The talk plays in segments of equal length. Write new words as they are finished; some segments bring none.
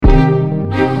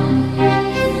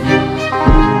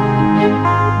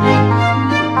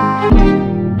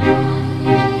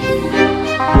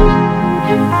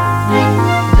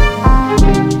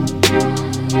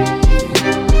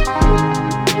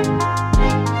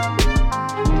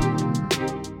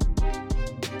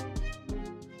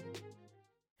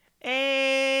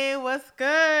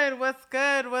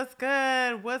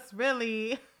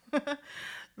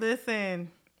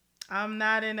Listen, I'm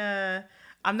not in a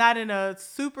I'm not in a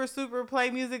super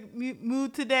play music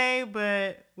mood today,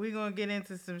 but we're going to get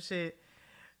into some shit.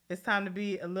 It's time to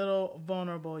be a little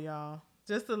vulnerable, y'all.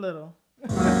 Just a little.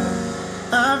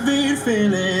 I've been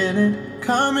feeling it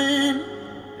coming.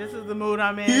 This is the mood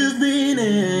I'm in. You've been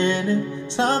in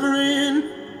it, suffering.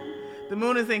 The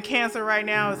moon is in Cancer right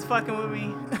now. It's fucking with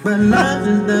me. But life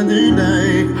is the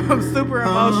day. I'm super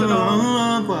emotional.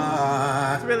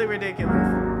 Oh, It's really ridiculous.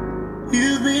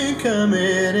 you've been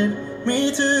committed,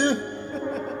 me too.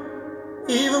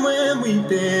 Even when we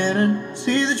didn't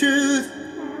see the truth.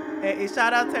 Hey,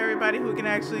 shout out to everybody who can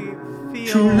actually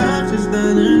feel True love is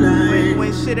the night.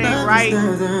 when shit ain't Love right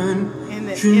in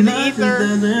the ether.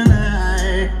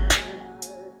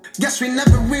 Guess we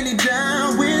never really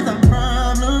down with our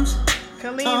problems.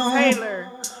 Khalid Taylor.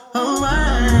 Oh,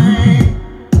 right.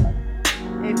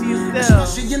 If you still.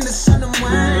 Especially in the sun and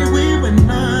way we went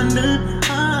under.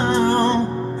 Oh,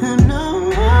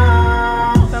 no.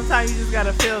 Sometimes you just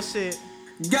gotta feel shit.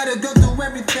 Gotta go through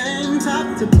everything,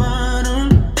 top to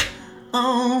bottom.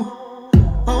 Oh,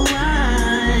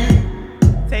 right.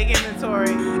 Take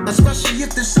inventory. Especially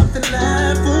if there's something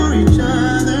left for each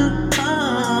other.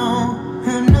 Oh,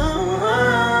 no.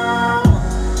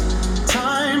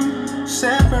 Time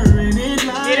separated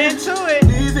lines. Get into it.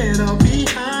 Leave it all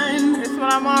behind. That's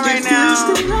what I'm on right now. If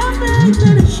you still love me,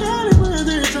 then it's surely worth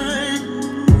the time.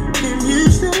 If you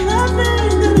still love me,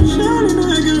 then it's surely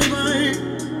not goodbye.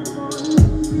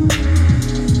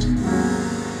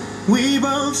 We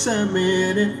both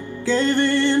submitted, gave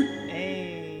in.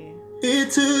 Hey.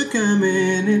 It took a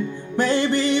minute,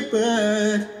 maybe,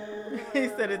 but he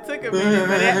said it took a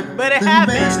minute, but it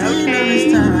happened.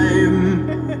 Okay.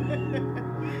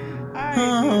 Alright.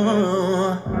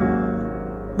 Oh,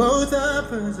 both our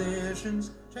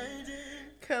positions changing.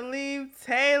 Khalid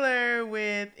Taylor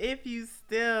with If You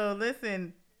Still.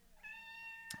 Listen,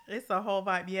 it's a whole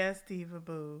vibe. Yes, Diva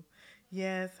Boo.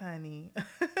 Yes, honey.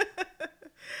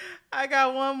 I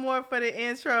got one more for the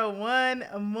intro. Hold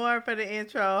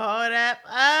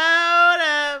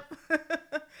up.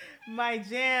 My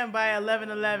Jam by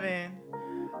 1111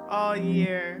 all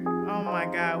year. Oh my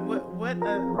God.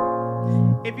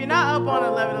 If you're not up on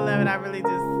 1111, I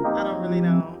don't really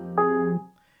know.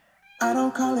 I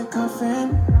don't call it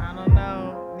cuffing. I don't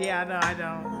know. Yeah, no, I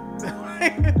don't.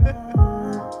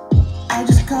 I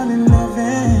just call it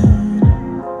loving.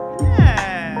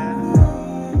 Yeah.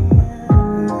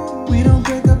 We don't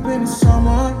break up in the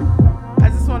summer. I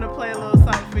just want to play a little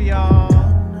something for y'all.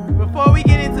 Before we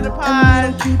get into the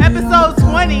pod, episode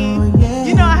 20.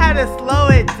 You know I had to slow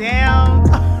it down.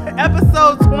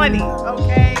 Episode 20,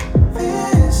 okay?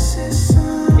 This is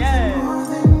something more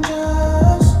than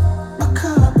just a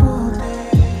couple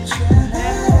days.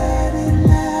 Let it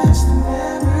last and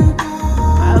never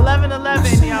go.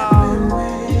 11:11, y'all.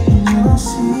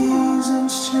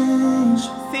 Seasons change.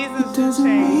 Seasons Doesn't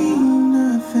change. mean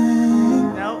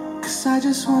nothing. Nope. 'Cause I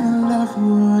just wanna love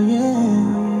you, oh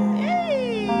yeah.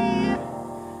 Hey.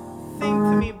 Sing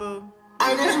to me, boo.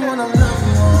 I just wanna love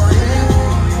you, oh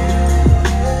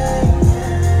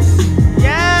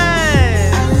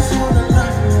Yes. I just wanna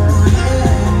love you, oh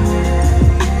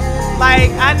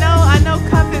Like, I know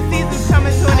cuffing season's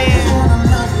coming to an end,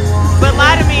 but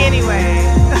lie to me anyway.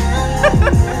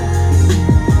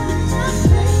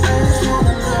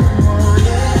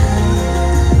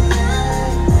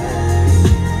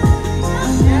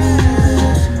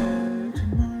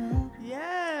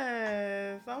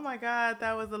 Yes. Oh my God,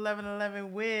 that was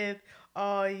 11:11 with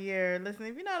all year. Listen,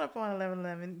 if you're not up on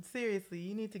 11:11, seriously,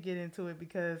 you need to get into it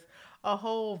because a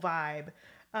whole vibe.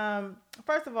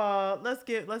 First of all, let's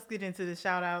get into the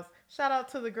shout outs. Shout out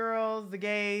to the girls, the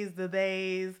gays, the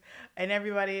theys, and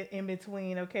everybody in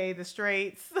between. Okay, the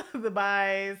straights, the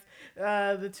bis,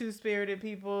 the two spirited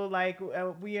people. Like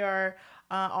we are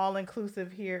all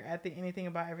inclusive here at the Anything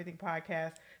About Everything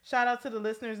podcast. Shout out to the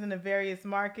listeners in the various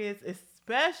markets,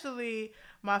 especially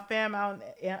my fam out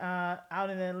in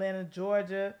Atlanta,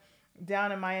 Georgia,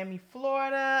 down in Miami,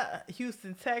 Florida,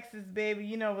 Houston, Texas, baby.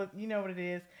 You know what it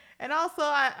is. And also,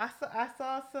 I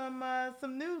saw some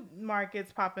new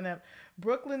markets popping up.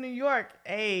 Brooklyn, New York.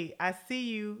 Hey, I see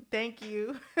you. Thank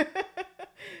you.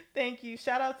 Thank you.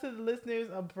 Shout out to the listeners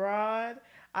abroad.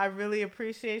 I really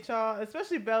appreciate y'all,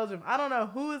 especially Belgium. I don't know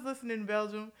who is listening in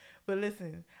Belgium, but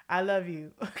listen, I love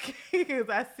you, okay? Because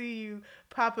I see you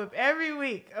pop up every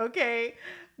week, okay?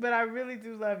 But I really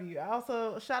do love you.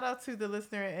 Also, shout out to the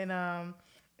listeners, in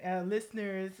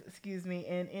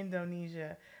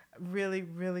Indonesia. Really,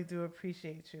 really do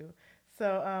appreciate you.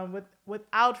 So,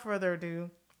 without further ado,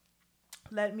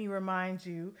 let me remind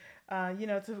you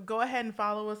to go ahead and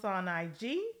follow us on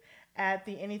IG at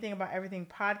the Anything About Everything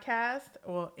podcast,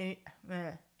 or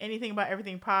Anything About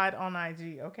Everything pod on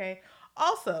IG. Okay.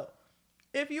 Also,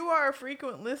 if you are a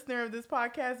frequent listener of this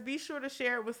podcast, be sure to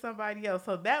share it with somebody else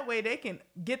so that way they can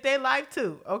get their life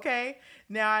too. Okay.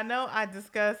 Now, I know I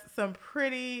discussed some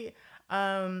pretty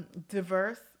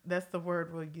diverse, that's the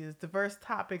word we'll use, diverse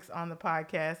topics on the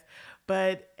podcast,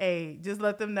 but hey, just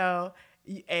let them know,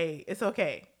 hey, it's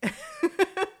okay.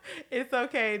 It's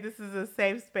okay. This is a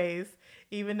safe space,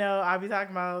 even though I'll be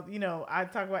talking about, I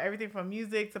talk about everything from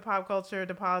music to pop culture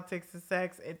to politics to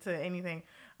sex to anything.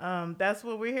 That's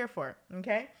what we're here for.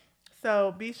 Okay.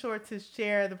 So be sure to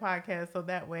share the podcast so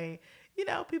that way,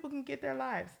 people can get their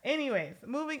lives. Anyways,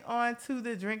 moving on to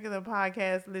the drink of the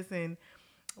podcast. Listen,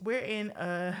 we're in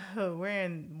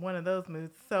one of those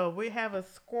moods. So we have a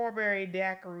strawberry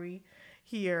daiquiri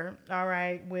here. All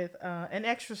right. With, an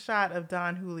extra shot of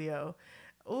Don Julio.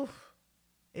 Oof.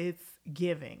 It's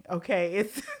giving. Okay.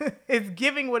 It's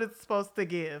giving what it's supposed to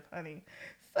give, honey.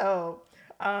 So,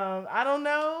 I don't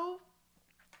know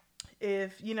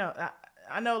if,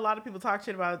 I know a lot of people talk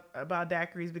shit about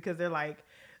daiquiris because they're like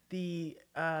the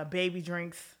baby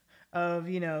drinks of,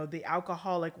 the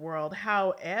alcoholic world.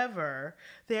 However,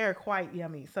 they're quite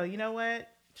yummy. So you know what?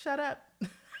 Shut up.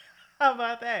 How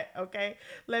about that? Okay.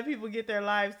 Let people get their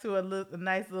lives to a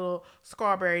nice little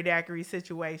strawberry daiquiri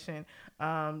situation.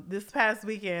 This past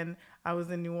weekend, I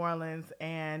was in New Orleans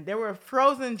and there were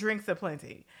frozen drinks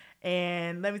aplenty.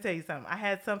 And let me tell you something. I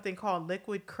had something called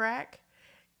liquid crack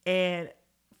and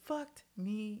fucked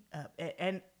me up.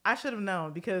 And I should have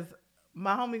known because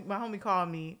my homie called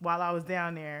me while I was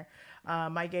down there.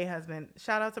 My gay husband,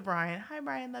 shout out to Brian. Hi,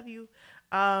 Brian. Love you.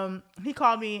 He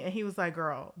called me and he was like,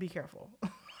 girl, be careful.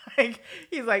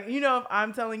 He's like, if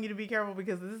I'm telling you to be careful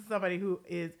because this is somebody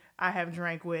I have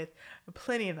drank with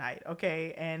plenty of night.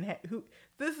 Okay. And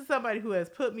this is somebody who has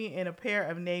put me in a pair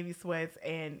of navy sweats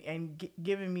and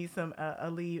given me some, a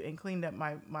leave and cleaned up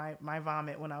my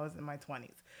vomit when I was in my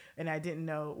 20s. And I didn't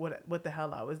know what the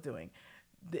hell I was doing.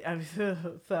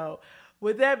 So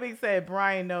with that being said,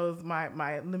 Brian knows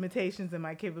my limitations and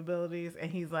my capabilities. And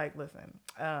he's like, listen,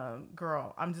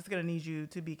 girl, I'm just going to need you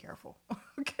to be careful.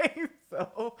 Okay.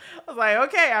 So I was like,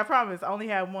 okay, I promise. I only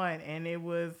had one and it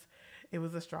was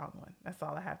a strong one. That's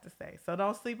all I have to say. So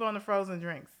don't sleep on the frozen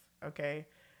drinks. Okay.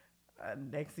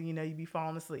 Next thing you know, you be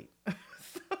falling asleep.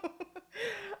 All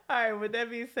right. With that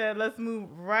being said, let's move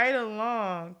right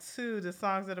along to the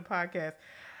songs of the podcast.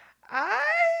 I'm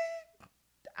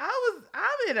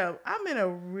in a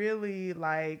really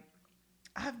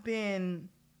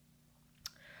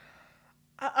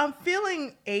I'm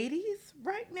feeling 80s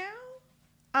right now.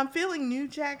 I'm feeling New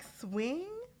Jack Swing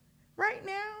right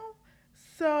now.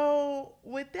 So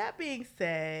with that being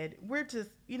said, we're just,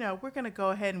 we're going to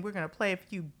go ahead and we're going to play a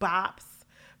few bops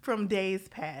from days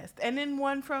past. And then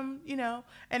one from,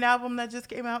 an album that just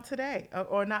came out today.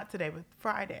 Or not today, but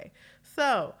Friday.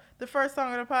 So the first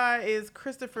song of the pod is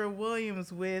Christopher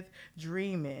Williams with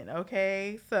Dreamin'.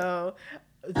 Okay. So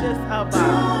just a bop.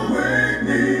 Don't wake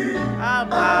me, A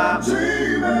bop. I'm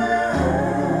dreaming.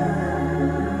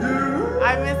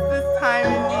 I miss this time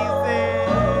in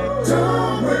music.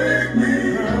 Don't wake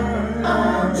me,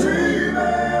 I'm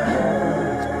dreaming.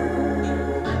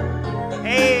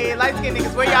 Hey, light skinned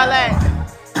niggas, where y'all at?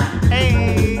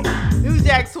 Hey, New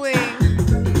Jack Swing.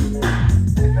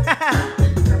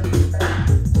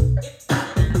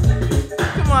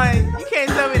 Come on, you can't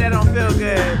tell me that don't feel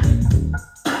good.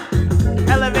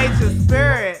 Elevate your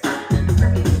spirit.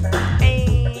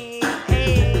 Hey,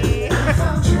 hey.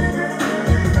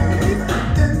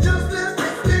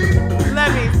 Let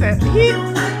me say, please.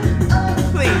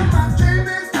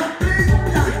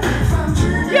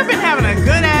 You ever been having a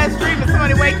good ass dream and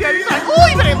somebody wake you up? You're like, ooh,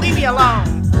 you better leave me alone.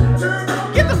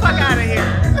 Get the fuck out of here.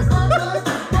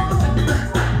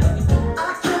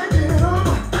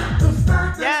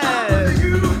 Yes.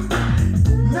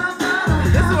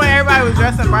 This is when everybody was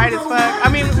dressing bright as fuck. I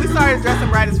mean, we started dressing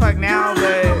bright as fuck now,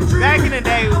 but back in the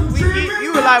day,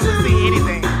 you were liable to see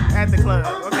anything at the club,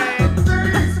 okay?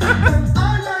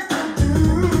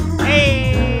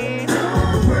 Hey.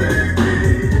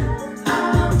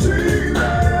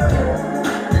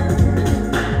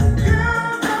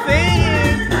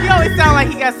 See? He always sound like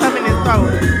he got something in his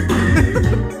throat.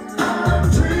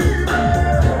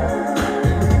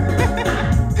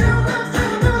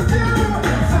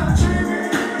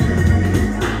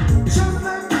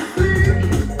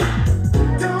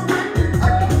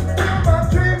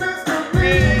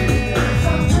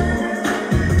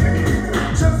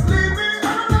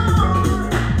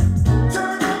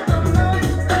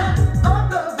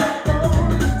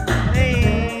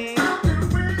 Hey.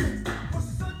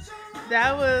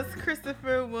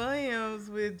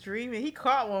 He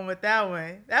caught one with that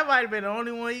one. That might have been the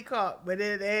only one he caught, but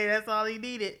hey, that's all he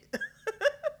needed.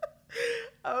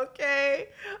 Okay.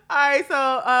 All right.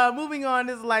 So, moving on.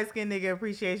 This is Light Skin Nigga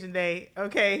Appreciation Day.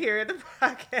 Okay, here at the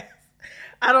podcast.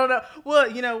 I don't know. Well,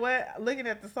 you know what? Looking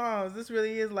at the songs, this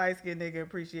really is Light Skin Nigga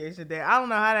Appreciation Day. I don't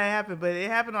know how that happened, but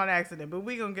it happened on accident. But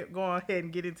we're going to go ahead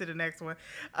and get into the next one.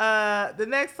 The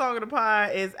next song of the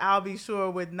pod is I'll Be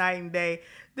Sure with Night and Day.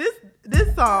 This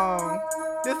song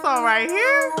right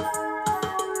here,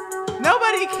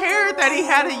 nobody cared that he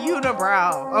had a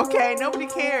unibrow. Okay? Nobody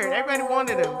cared. Everybody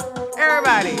wanted him.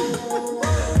 Everybody.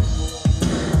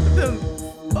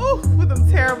 With them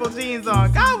terrible jeans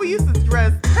on. God, we used to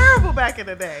dress terrible back in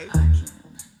the day.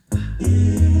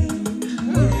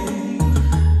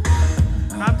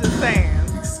 I'm just saying.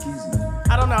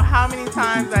 I don't know how many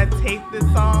times I taped this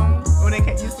song when it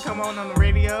used to come on the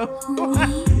radio. I was like,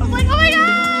 oh my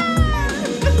God!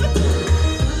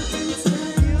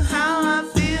 How I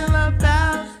feel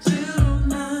about you.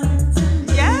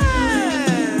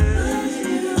 Yes!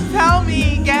 Tell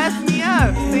me, gas me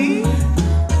up, see?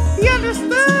 He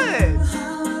understood.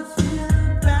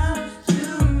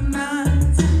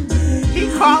 He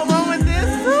caught one with this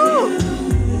too.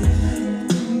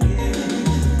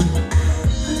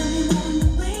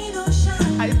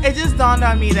 It just dawned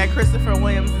on me that Christopher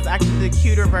Williams is actually the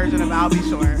cuter version of I'll Be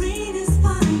Sure.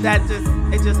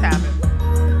 It just happened.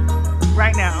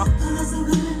 Right now.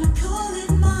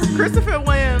 Christopher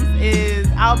Williams is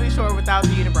I'll Be Sure without the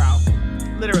unibrow.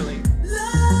 Literally.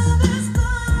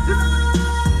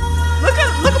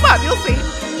 Look him up, you'll see.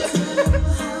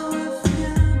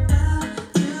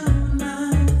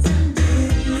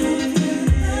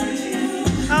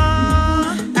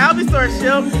 I'll Be Sure,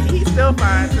 he's still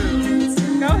fine too.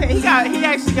 Go ahead. He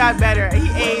actually got better. He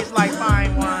aged like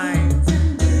fine wine.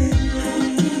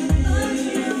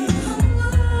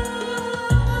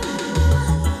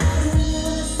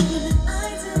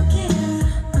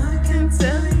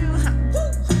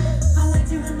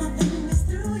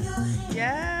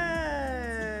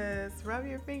 Rub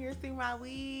your fingers through my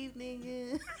weave,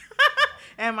 nigga.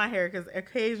 And my hair, because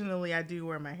occasionally I do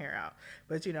wear my hair out.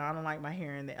 But, I don't like my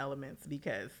hair in the elements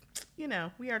because,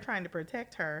 we are trying to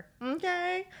protect her.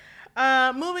 Okay?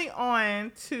 Moving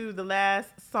on to the last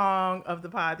song of the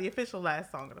pod, the official last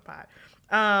song of the pod.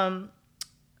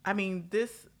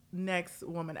 This next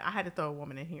woman, I had to throw a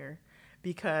woman in here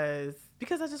because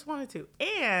I just wanted to.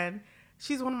 And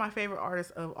she's one of my favorite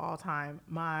artists of all time.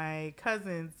 My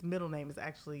cousin's middle name is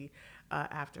actually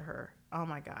after her. Oh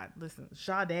my God. Listen,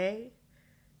 Sade.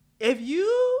 If you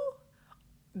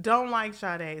don't like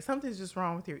Sade, something's just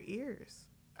wrong with your ears.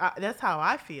 That's how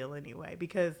I feel anyway,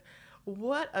 because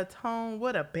what a tone,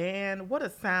 what a band, what a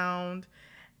sound,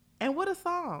 and what a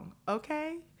song,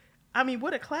 okay?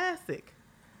 What a classic.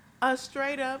 A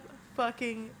straight up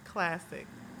fucking classic.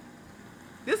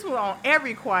 This was on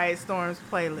every Quiet Storms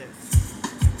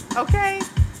playlist. Okay?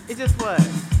 It just was.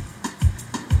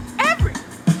 Every.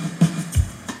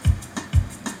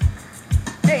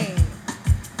 Hey.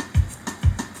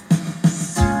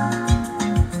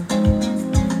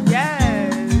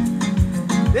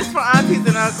 Yes. This for aunties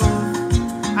and uncles.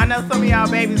 I know some of y'all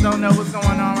babies don't know what's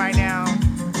going on right now.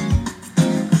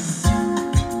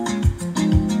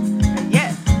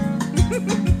 Yes.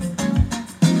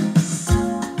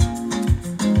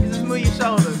 Just move your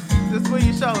shoulders. Just move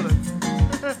your shoulders.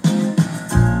 If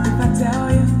I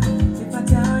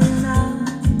tell you now,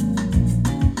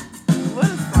 what a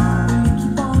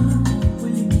song. Will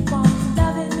you keep on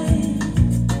loving me?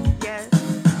 Yes.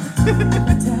 If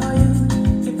I tell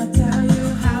you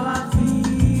how I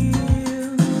feel,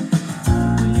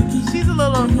 will you keep She's a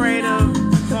little afraid of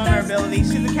vulnerability.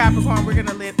 She's a Capricorn. We're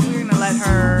gonna let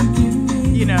her,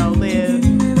 live.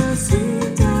 the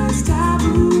sweetest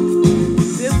taboo?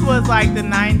 This was like the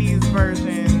 90s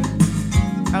version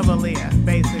of Aaliyah,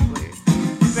 basically.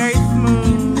 Very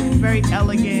smooth, very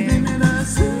elegant, The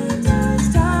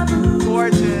sweetest taboo.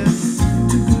 gorgeous.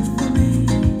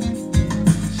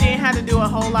 She didn't have to do a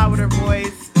whole lot with her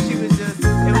voice. It was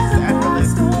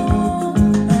effortless.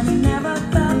 And I never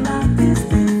felt like this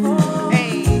before.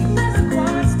 Hey, There's a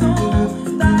quiet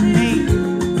storm that is hey.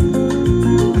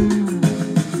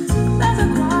 There's a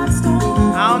quiet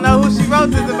storm. I don't know who she wrote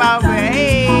this about, but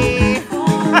hey.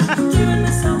 Giving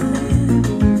me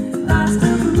something that's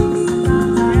taboo.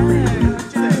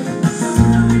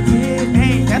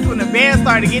 Hey, that's when the band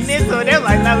started getting into it. They were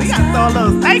like, no, we gotta throw a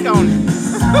little steak on it.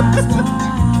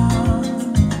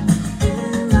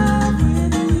 In love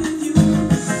with you,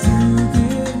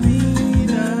 give me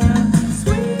the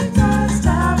sweetest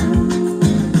taboo.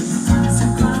 So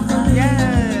come for me,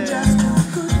 Yes. just too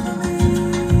good for me.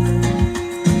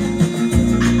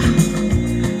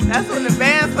 that's when the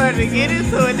band started to get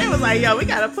into it. They was like, yo, we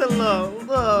gotta put a little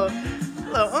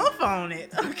oomph on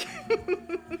it. Okay.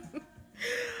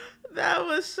 That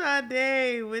was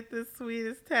Sade with The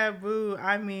Sweetest Taboo.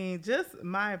 I mean, just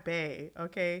my bae,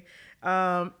 okay?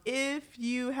 If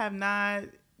you have not,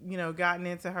 gotten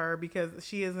into her, because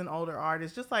she is an older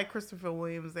artist, just like Christopher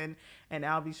Williams and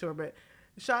Albie Shore, but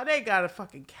Sade got a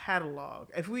fucking catalog.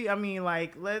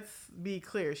 Let's be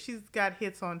clear. She's got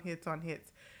hits on hits on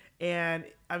hits. And,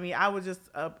 I would just,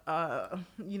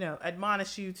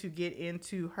 admonish you to get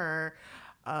into her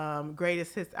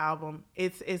greatest hits album.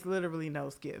 It's literally no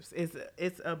skips.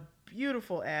 It's a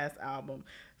beautiful ass album.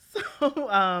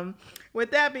 So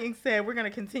with that being said, we're gonna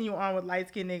continue on with Light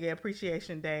Skin Nigga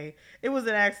Appreciation Day. It was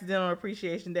an accidental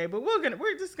appreciation day, but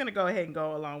we're just gonna go ahead and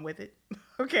go along with it.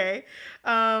 Okay.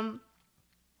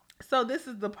 So this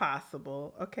is The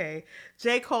Possible. Okay.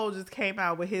 J. Cole just came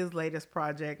out with his latest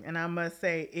project, and I must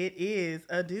say it is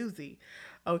a doozy.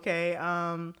 Okay.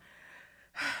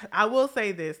 I will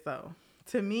say this though.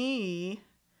 To me,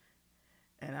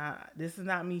 and this is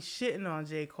not me shitting on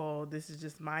J. Cole, this is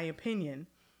just my opinion.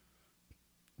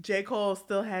 J. Cole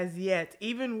still has yet,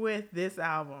 even with this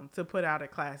album, to put out a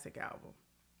classic album.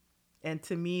 And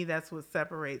to me, that's what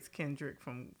separates Kendrick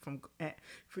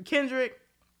for Kendrick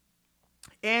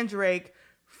and Drake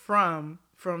from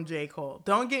J. Cole.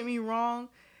 Don't get me wrong,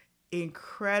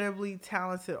 incredibly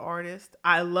talented artist.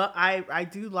 I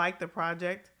do like the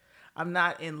project. I'm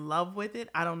not in love with it.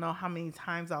 I don't know how many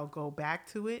times I'll go back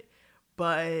to it.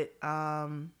 But,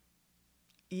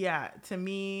 yeah, to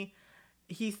me,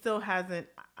 he still hasn't,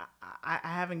 I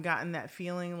haven't gotten that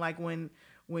feeling. Like when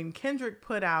Kendrick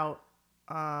put out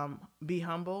Be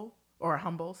Humble, or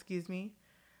Humble, excuse me,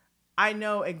 I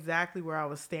know exactly where I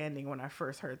was standing when I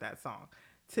first heard that song.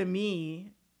 To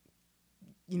me,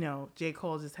 J.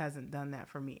 Cole just hasn't done that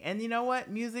for me. And you know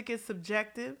what? Music is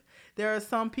subjective. There are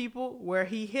some people where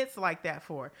he hits like that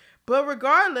for. But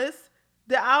regardless,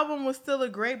 the album was still a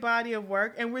great body of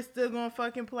work, and we're still going to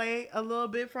fucking play a little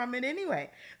bit from it anyway.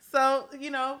 So,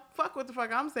 fuck what the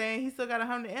fuck I'm saying. He still got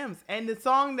 100 M's. And the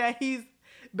song that he's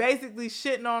basically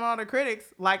shitting on all the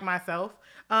critics, like myself,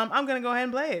 I'm going to go ahead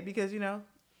and play it because,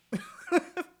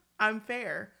 I'm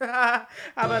fair. How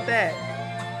about that?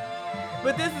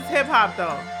 But this is hip hop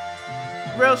though.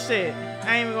 Real shit.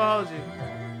 I ain't even gonna hold you.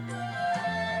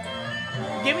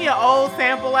 Give me an old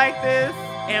sample like this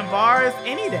and bars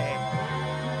any day.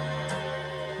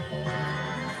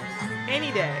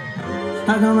 Any day.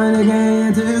 How come a nigga ain't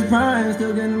into his prime?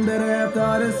 Still getting better after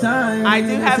all this time. I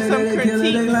do have some critique.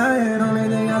 Only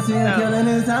thing I see him killing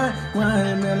his time.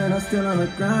 100 million, I'm still on the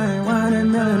grind. 100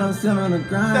 million, I'm still on the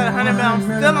grind. Said 100 million, I'm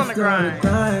still on the grind.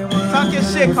 Talk your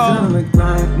shit, Cole.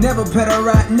 Never pedal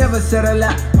right, never said a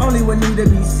lot. Only what need to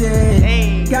be said.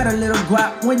 Hey. Got a little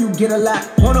guap when you get a lot.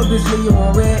 Want no bitch leave you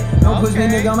on red. Don't push me,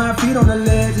 nigga, on my feet on the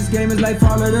ledge. This game is like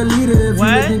follow the leader. If you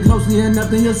listen closely enough,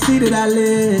 then you'll see that I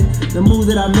live. The moves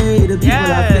that I made, the people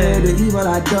I fed, the evil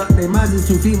I ducked. They minds is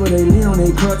too feeble, they lean on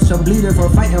their crutch. I'm bleeding for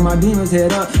fighting my demons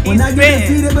head up. When I get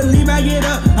defeated, believe I get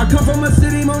up. I come from a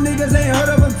city, more niggas ain't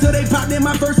heard of until they popped in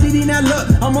my first CD. Now look,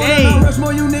 I'm on Mount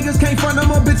Rushmore, you niggas can't front no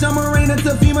more, bitch. I'm a rain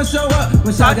until FEMA show up.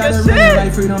 When I got a ring,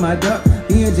 like freedom I duck.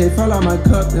 E&J fall on my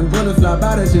cup, then bullets fly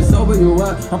by, that shit sober you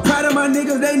up. I'm proud of my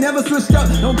niggas, they never switched up.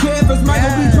 Don't care if it's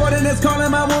Michael B. Jordan that's calling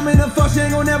my woman the fuck, she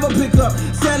ain't gon' never pick up.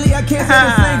 Sadly, I can't say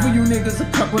the same for you niggas. A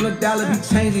couple of dollars be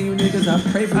changing you niggas. I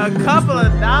pray for you niggas. A couple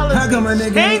of dollars How come a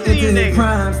nigga ain't changing you into his niggas?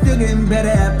 crime? Still getting better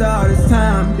after all this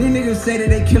time. These niggas say that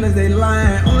they killers, they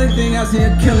lying. Only thing I see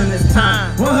them killing is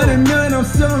time. 100 million, I'm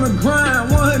still on the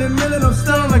grind. 100 million, I'm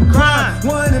still on the grind.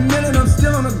 100 million, I'm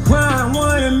still on the grind.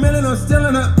 100 million, I'm still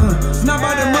on the It's not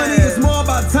about the money, it's more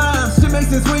about time. Shit makes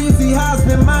sense when you see how I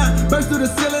spend mine. Burst through the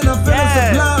ceiling, I'm feeling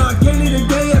sublime. Can't need a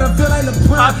day yet, I feel like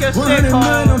LeBron. 100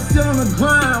 million, I'm still on the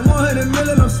grind. 100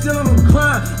 million, I'm still on the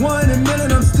grind. 100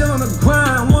 million, I'm still on the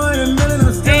grind. 100 million,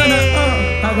 I'm still on the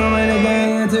How come a nigga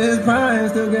ain't into his prime?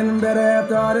 Still getting better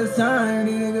after all this time.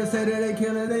 These niggas say that they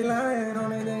killers, they lying.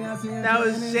 Only thing I see him That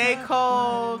was killing J. is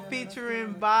Cole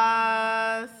featuring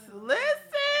Boss. Listen.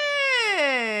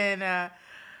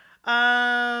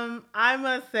 I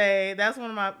must say that's one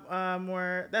of my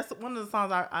that's one of the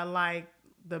songs I like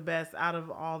the best out of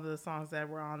all the songs that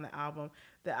were on the album.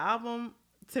 The album,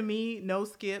 to me, no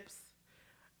skips.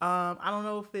 I don't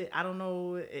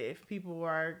know if people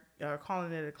are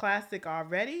calling it a classic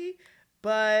already,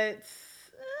 but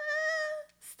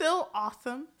still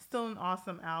awesome. Still an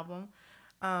awesome album.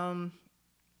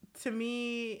 To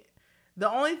me,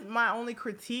 my only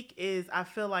critique is I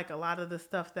feel like a lot of the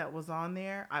stuff that was on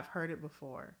there, I've heard it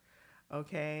before.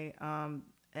 Okay.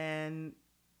 And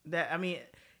that,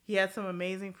 he had some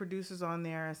amazing producers on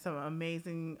there and some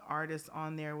amazing artists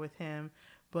on there with him.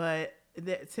 But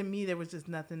to me, there was just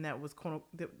nothing that was,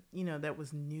 that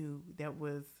was new. That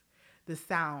was the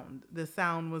sound. The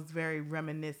sound was very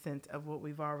reminiscent of what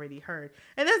we've already heard.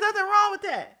 And there's nothing wrong with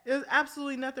that. There's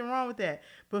absolutely nothing wrong with that.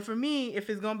 But for me, if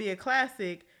it's going to be a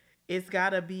classic, it's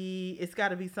gotta be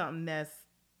something that's,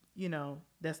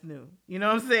 that's new. You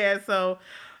know what I'm saying? So,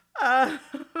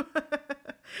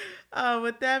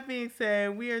 with that being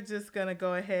said, we are just gonna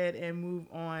go ahead and move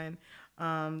on,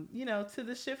 to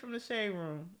the shit from the shade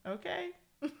room. Okay,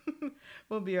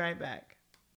 we'll be right back.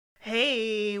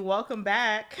 Hey, welcome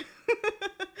back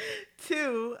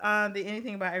to the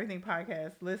Anything About Everything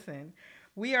podcast. Listen,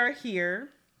 we are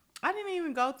here. I didn't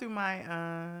even go through my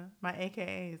my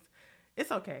AKAs.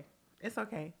 It's okay. It's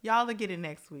okay. Y'all will get it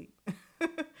next week.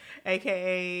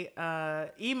 AKA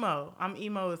emo. I'm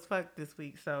emo as fuck this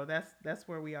week, so that's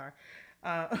where we are.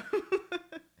 But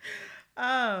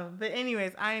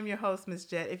anyways, I am your host, Miss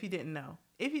Jet. If you didn't know,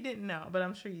 but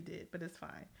I'm sure you did, but it's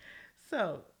fine.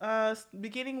 So,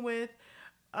 beginning with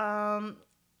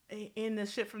in the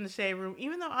shit from the shade room,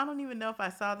 even though I don't even know if I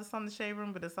saw this on the shade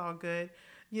room, but it's all good.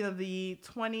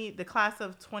 The class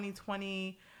of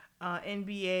 2020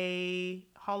 NBA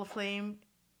Hall of Fame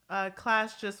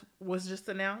class was just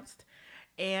announced,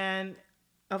 and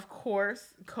of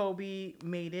course Kobe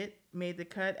made the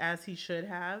cut, as he should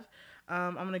have.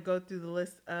 I'm gonna go through the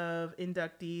list of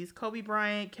inductees: Kobe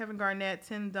Bryant, Kevin Garnett,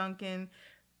 Tim Duncan,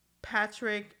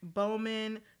 Patrick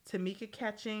Bowman, Tamika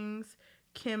Catchings,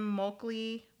 Kim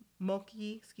Mulkey,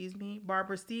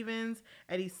 Barbara Stevens,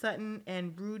 Eddie Sutton,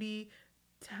 and Rudy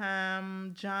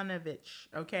Tomjanovich.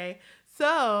 Okay,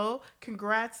 so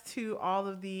congrats to all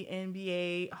of the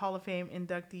NBA Hall of Fame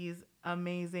inductees.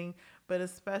 Amazing. But a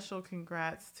special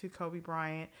congrats to Kobe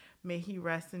Bryant. May he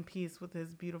rest in peace with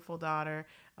his beautiful daughter.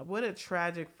 What a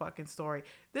tragic fucking story.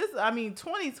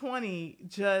 2020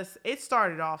 it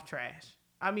started off trash.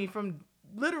 From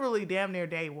literally damn near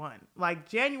day one. Like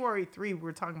January 3, we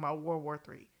were talking about World War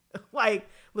 3. Like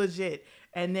legit.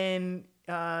 And then,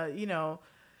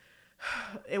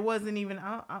 it wasn't even,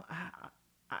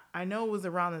 I know it was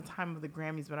around the time of the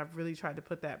Grammys, but I've really tried to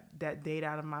put that date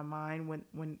out of my mind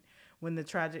when the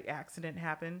tragic accident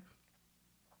happened.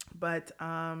 But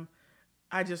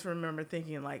I just remember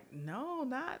thinking like, no,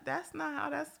 that's not how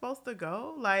that's supposed to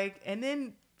go. Like, and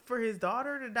then for his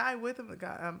daughter to die with him,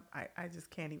 God, I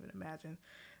just can't even imagine.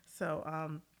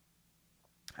 So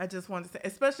I just wanted to say,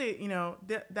 especially,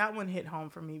 that one hit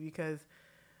home for me because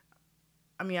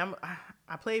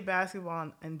I played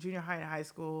basketball in junior high and high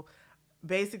school,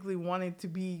 basically wanted to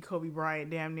be Kobe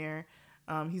Bryant damn near.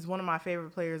 He's one of my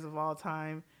favorite players of all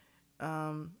time.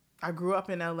 I grew up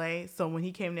in LA, so when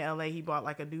he came to LA, he brought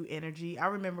like a new energy. I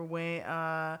remember when,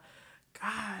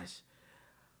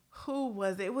 who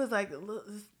was it? It was like,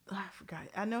 I forgot.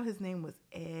 I know his name was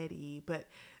Eddie, but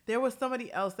there was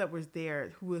somebody else that was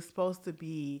there who was supposed to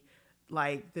be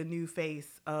like the new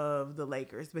face of the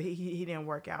Lakers, but he didn't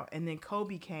work out. And then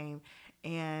Kobe came,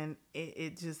 and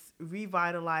it just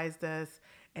revitalized us.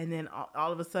 And then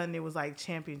all of a sudden, it was like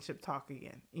championship talk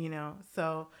again,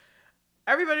 So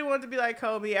everybody wanted to be like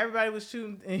Kobe. Everybody was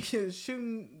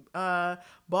shooting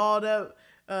balled up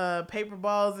paper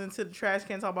balls into the trash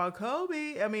can, talking about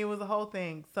Kobe. It was a whole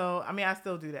thing. So I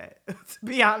still do that. To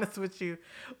be honest with you,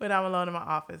 when I'm alone in my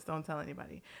office, don't tell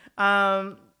anybody.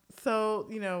 So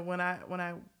when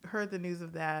I heard the news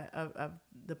of that, of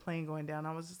the plane going down,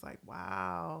 I was just like,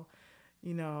 wow.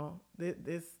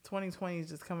 This 2020 is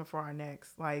just coming for our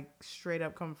necks, like straight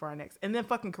up coming for our necks. And then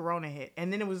fucking Corona hit.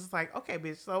 And then it was just like, okay,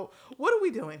 bitch, so what are we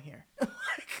doing here?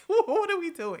 Like, what are we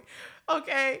doing?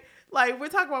 Okay. Like, we're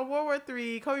talking about World War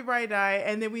III, Kobe Bryant died,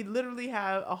 and then we literally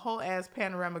have a whole ass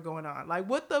panorama going on. Like,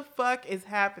 what the fuck is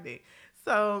happening?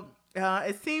 So,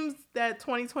 it seems that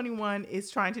 2021 is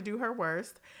trying to do her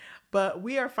worst, but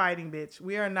we are fighting, bitch.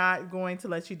 We are not going to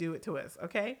let you do it to us.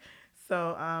 Okay.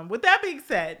 So, with that being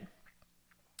said,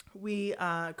 we,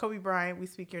 Kobe Bryant, we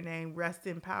speak your name. Rest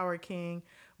in power, King.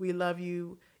 We love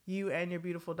you, you and your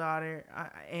beautiful daughter,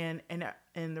 and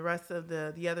the rest of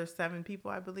the other 7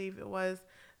 people, I believe it was,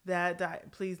 that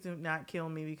died. Please do not kill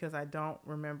me because I don't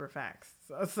remember facts.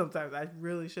 So sometimes I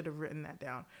really should have written that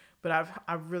down, but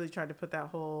I've really tried to put that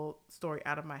whole story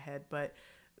out of my head. But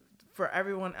for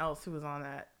everyone else who was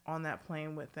on that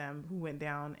plane with them, who went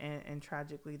down and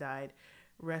tragically died,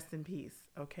 rest in peace.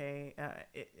 Okay.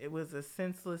 It was a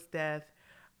senseless death.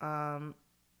 I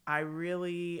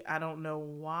don't know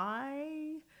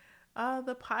why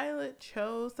the pilot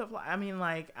chose to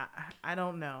fly. I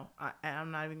don't know.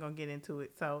 I'm not even going to get into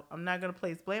it. So I'm not going to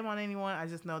place blame on anyone. I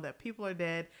just know that people are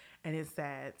dead and it's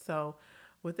sad. So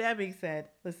with that being said,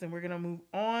 listen, we're going to move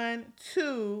on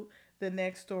to the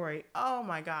next story. Oh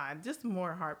my God, just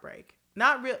more heartbreak.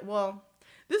 Not real. Well,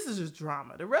 this is just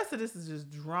drama. The rest of this is just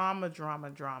drama, drama,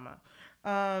 drama.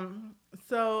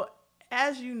 So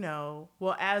as you know,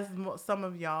 well, as some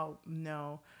of y'all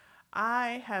know,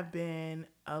 I have been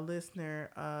a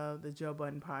listener of the Joe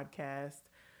Budden podcast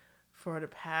for the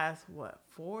past,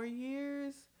 4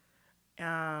 years?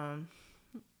 Man,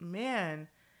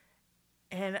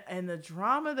 and the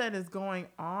drama that is going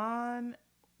on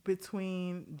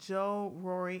between Joe,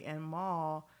 Rory, and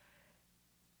Mal,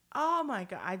 oh my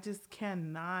God, I just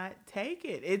cannot take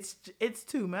it. It's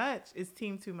too much. It's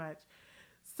too much.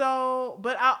 So,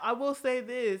 but I will say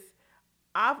this.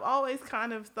 I've always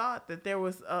kind of thought that there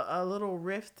was a little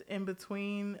rift in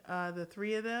between the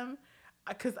three of them.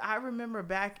 Because I remember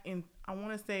back in, I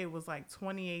want to say it was like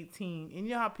 2018. And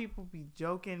you know how people be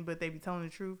joking, but they be telling the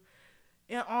truth?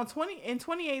 In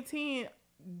 2018,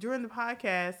 during the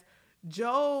podcast,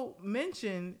 Joe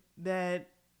mentioned that,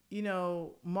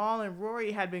 Mal and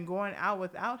Rory had been going out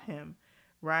without him,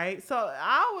 right? So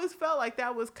I always felt like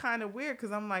that was kind of weird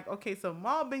because I'm like, okay, so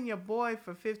Mal been your boy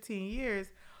for 15 years.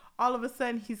 All of a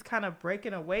sudden, he's kind of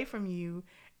breaking away from you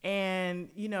and,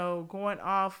 going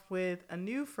off with a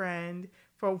new friend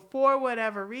for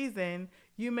whatever reason.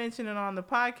 You mentioned it on the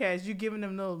podcast. You giving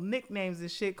them little nicknames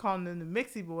and shit, calling them the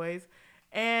Mixie Boys.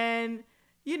 And,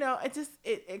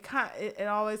 it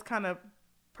always kind of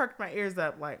perked my ears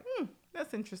up like,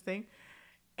 that's interesting.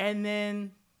 And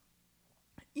then,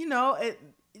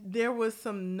 there was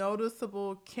some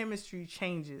noticeable chemistry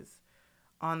changes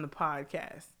on the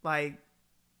podcast. Like,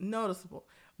 noticeable.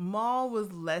 Mal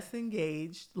was less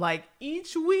engaged. Like,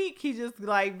 each week he just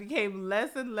became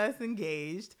less and less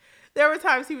engaged. There were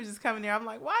times he was just coming there. I'm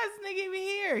like, why is this nigga even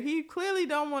here? He clearly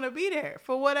don't want to be there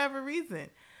for whatever reason.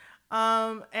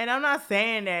 And I'm not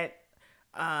saying that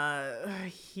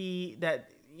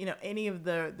any of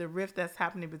the rift that's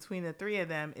happening between the three of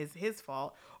them is his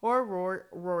fault or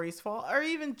Rory's fault or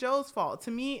even Joe's fault.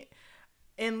 To me,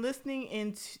 in listening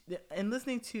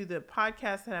to the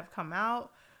podcasts that have come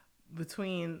out,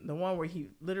 between the one where he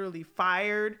literally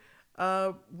fired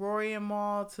Rory and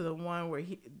Mal to the one where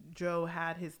Joe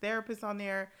had his therapist on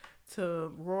there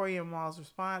to Rory and Mal's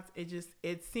response,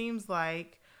 it seems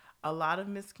like a lot of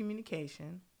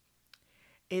miscommunication.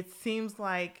 It seems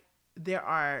like there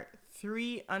are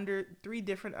three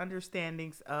different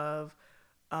understandings of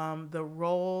the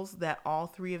roles that all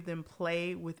three of them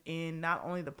play within not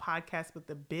only the podcast but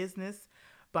the business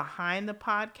behind the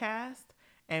podcast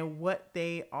and what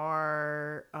they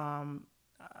are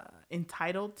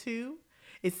entitled to.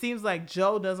 It seems like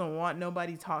Joe doesn't want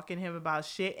nobody talking to him about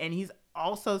shit, and he's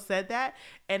also said that.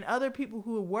 And other people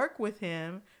who work with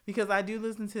him, because I do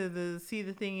listen to the See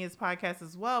the Thing Is podcast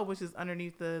as well, which is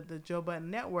underneath the Joe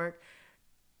Budden Network.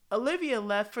 Olivia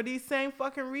left for these same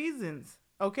fucking reasons.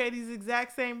 Okay, these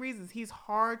exact same reasons. He's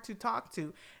hard to talk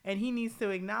to, and he needs to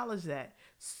acknowledge that.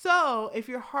 So if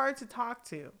you're hard to talk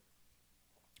to,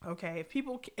 okay,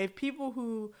 if people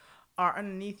who are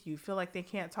underneath you feel like they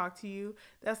can't talk to you,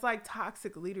 that's like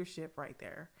toxic leadership right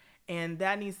there. And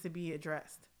that needs to be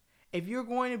addressed. If you're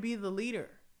going to be the leader,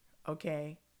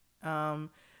 okay,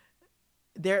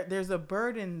 there's a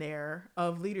burden there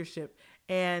of leadership.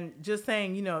 And just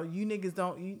saying, you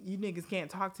niggas can't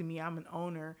talk to me, I'm an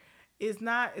owner, it's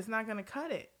not going to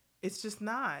cut it. It's just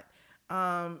not.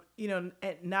 You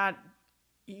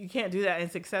can't do that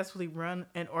and successfully run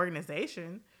an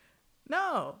organization.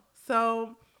 No.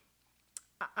 So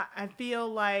I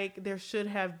feel like there should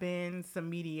have been some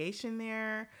mediation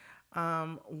there.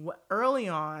 Early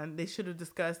on, they should have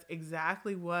discussed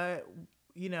exactly what,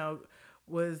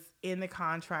 was in the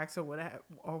contracts or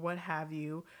what have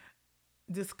you.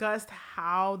 Discussed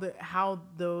how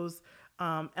those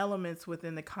elements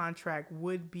within the contract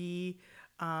would be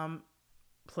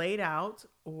played out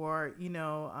or,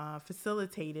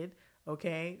 facilitated.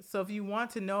 Okay, so if you want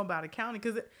to know about accounting,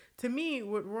 because to me,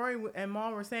 what Rory and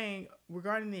Mal were saying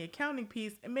regarding the accounting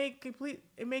piece, it made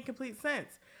complete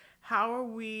sense. How are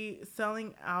we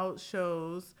selling out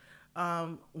shows?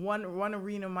 One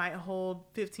arena might hold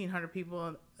 1,500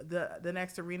 people, the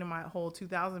next arena might hold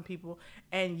 2,000 people,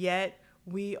 and yet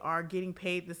we are getting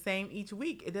paid the same each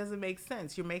week. It doesn't make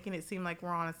sense. You're making it seem like we're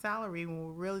on a salary when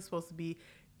we're really supposed to be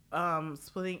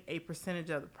splitting a percentage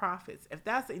of the profits. If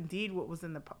that's indeed what was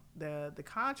in the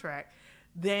contract,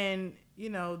 then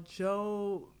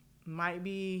Joe might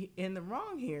be in the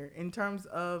wrong here in terms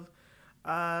of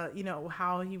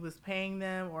how he was paying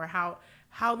them or how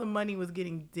the money was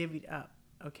getting divvied up.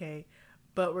 Okay,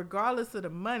 but regardless of the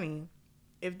money,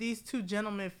 if these two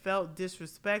gentlemen felt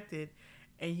disrespected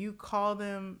and you call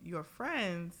them your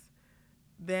friends,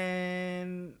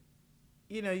 then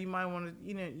you might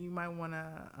want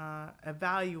to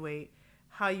evaluate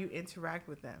how you interact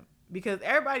with them, because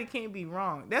everybody can't be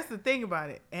wrong. That's the thing about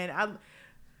it. And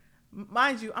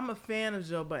mind you, I'm a fan of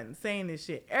Joe Budden saying this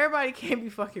shit. Everybody can't be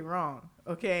fucking wrong,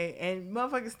 okay? And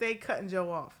motherfuckers stay cutting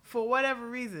Joe off for whatever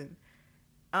reason.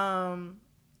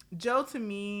 Joe, to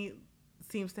me,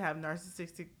 seems to have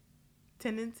narcissistic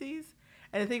tendencies.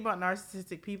 And the thing about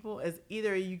narcissistic people is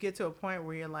either you get to a point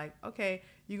where you're like, okay,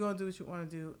 you're going to do what you want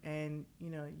to do, and,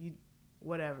 you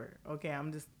whatever. Okay,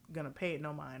 I'm just going to pay it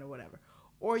no mind or whatever.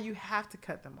 Or you have to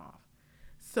cut them off.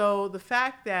 So the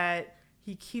fact that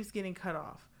he keeps getting cut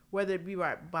off, whether it be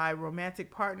by romantic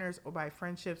partners or by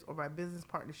friendships or by business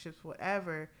partnerships,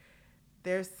 whatever,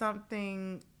 there's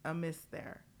something amiss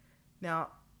there. Now,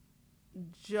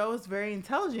 Joe is very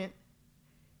intelligent.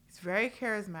 He's very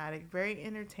charismatic, very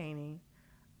entertaining,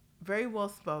 very well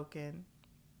spoken.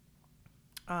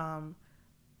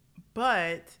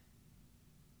 But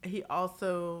he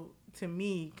also, to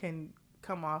me, can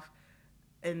come off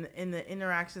in the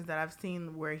interactions that I've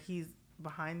seen where he's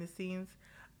behind the scenes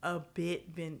a bit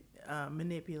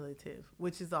manipulative,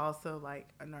 which is also like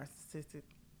a narcissistic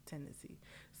tendency.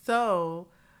 So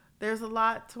there's a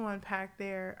lot to unpack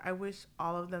there. I wish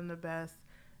all of them the best.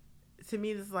 To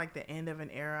me, this is like the end of an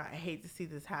era. I hate to see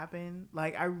this happen.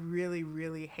 Like, I really,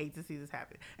 really hate to see this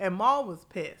happen. And Mal was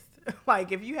pissed.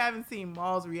 Like, if you haven't seen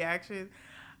Mal's reaction,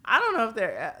 I don't know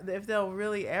if they'll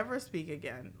really ever speak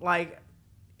again. Like,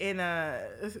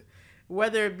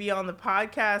 whether it be on the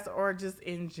podcast or just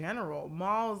in general,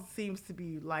 Mal seems to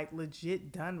be like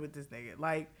legit done with this nigga.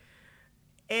 Like,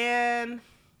 and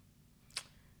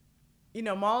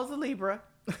Mal's a Libra.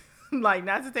 Like,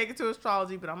 not to take it to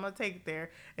astrology, but I'm going to take it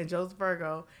there. And Joe's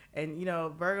Virgo. And,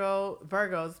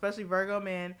 Virgos, especially Virgo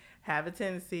men, have a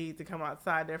tendency to come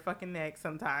outside their fucking neck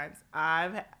sometimes.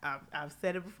 I've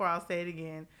said it before. I'll say it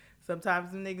again.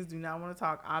 Sometimes the niggas do not want to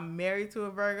talk. I'm married to a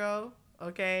Virgo,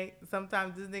 okay?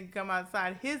 Sometimes this nigga come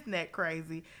outside his neck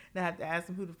crazy, and I have to ask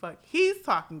him who the fuck he's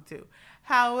talking to.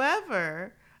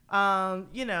 However,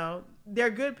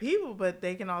 they're good people, but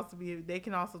they can also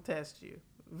test you.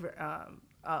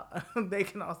 They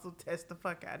can also test the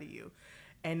fuck out of you.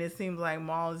 And it seems like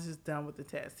Mal is just done with the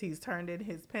test. He's turned in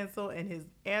his pencil and his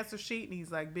answer sheet, and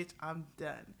he's like, bitch, I'm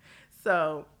done.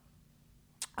 So,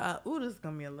 this is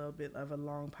going to be a little bit of a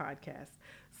long podcast.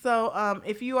 So,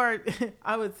 if you are,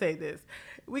 I would say this,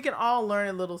 we can all learn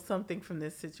a little something from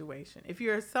this situation. If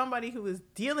you're somebody who is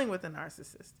dealing with a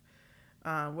narcissist,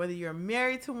 whether you're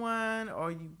married to one,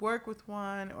 or you work with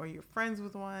one, or you're friends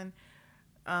with one,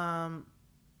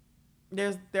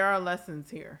 there are lessons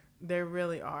here. There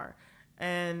really are.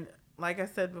 And like I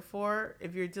said before,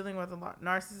 if you're dealing with a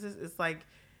narcissist, it's like,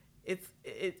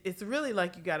 it's really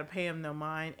like you got to pay them no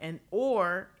mind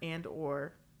or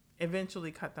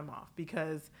eventually cut them off,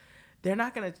 because they're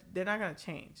not going to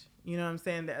change. You know what I'm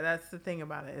saying? That's the thing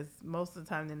about it, is most of the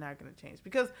time they're not going to change,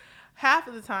 because half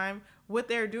of the time what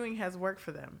they're doing has worked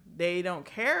for them. They don't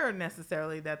care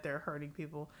necessarily that they're hurting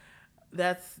people.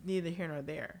 That's neither here nor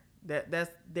there.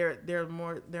 They're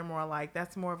more like,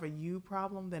 that's more of a you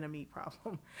problem than a me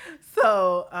problem.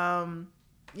 So,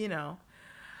 you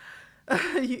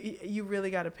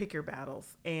really got to pick your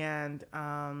battles, and,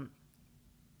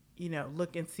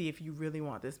 look and see if you really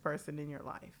want this person in your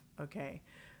life. Okay.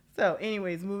 So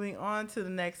anyways, moving on to the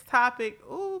next topic.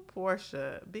 Ooh,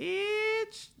 Portia,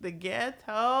 bitch, the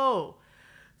ghetto.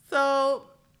 So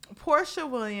Portia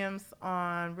Williams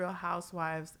on Real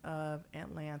Housewives of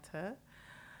Atlanta.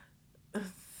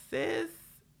 Sis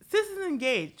is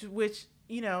engaged, which,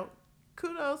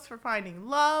 kudos for finding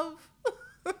love.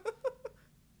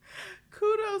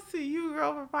 Kudos to you,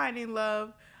 girl, for finding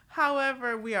love.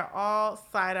 However, we are all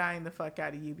side-eyeing the fuck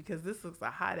out of you, because this looks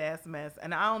a hot-ass mess.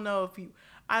 And I don't know if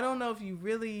you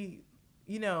really,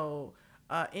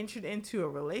 entered into a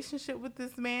relationship with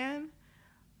this man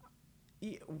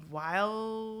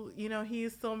while, he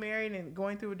is still married and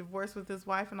going through a divorce with his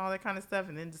wife and all that kind of stuff,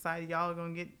 and then decided y'all are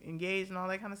going to get engaged and all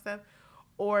that kind of stuff,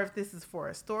 or if this is for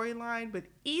a storyline. But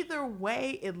either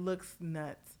way, it looks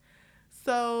nuts.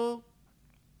 So,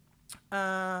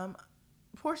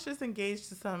 Portia's engaged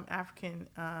to some African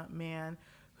man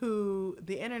who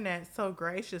the internet so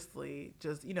graciously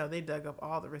just, they dug up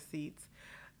all the receipts.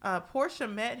 Portia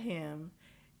met him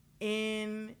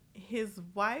in his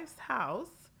wife's house.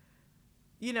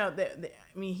 He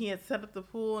had set up the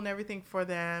pool and everything for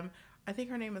them. I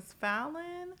think her name is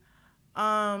Fallon.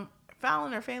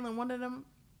 Fallon or Phelan, one of them.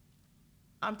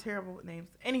 I'm terrible with names.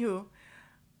 Anywho.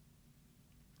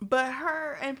 But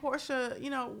her and Portia,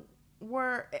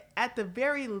 were at the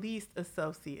very least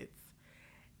associates.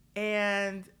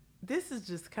 And this is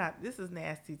this is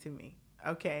nasty to me.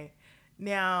 Okay.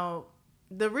 Now,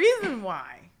 the reason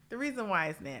why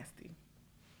it's nasty.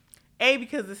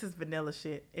 Because this is vanilla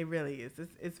shit. It really is.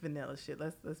 It's vanilla shit.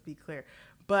 Let's be clear.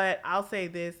 But I'll say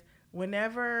this: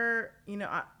 whenever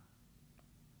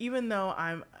even though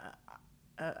I'm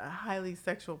a highly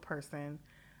sexual person,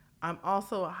 I'm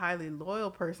also a highly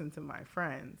loyal person to my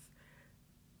friends.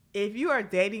 If you are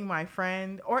dating my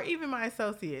friend or even my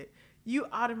associate, you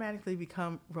automatically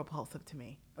become repulsive to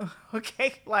me.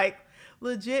 Okay? Like,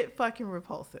 legit fucking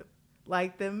repulsive.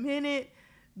 Like, the minute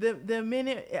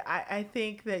I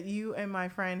think that you and my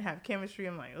friend have chemistry,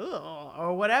 I'm like, ugh,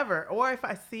 or whatever. Or if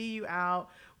I see you out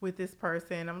with this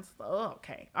person, I'm just, oh,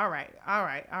 okay, all right.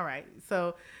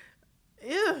 So,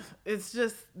 this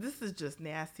is just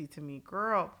nasty to me.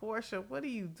 Girl, Portia, what are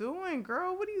you doing,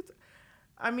 girl?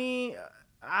 I mean,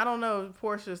 I don't know if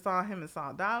Portia saw him and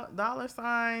saw dollar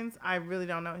signs. I really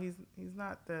don't know. He's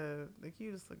not the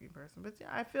cutest looking person. But yeah,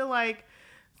 I feel like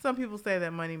some people say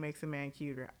that money makes a man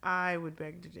cuter. I would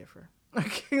beg to differ.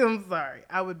 Okay, I'm sorry.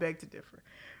 I would beg to differ.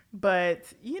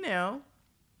 But,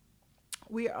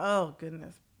 oh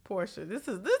goodness, Portia, this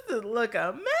is look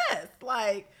a mess.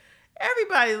 Like,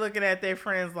 everybody looking at their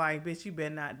friends like, bitch, you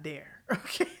better not dare.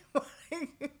 Okay?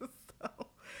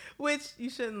 Which you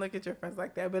shouldn't look at your friends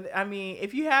like that. But I mean,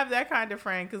 if you have that kind of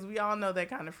friend, because we all know that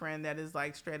kind of friend that is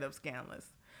like straight up scandalous.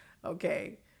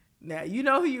 Okay. Now, you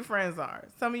know who your friends are.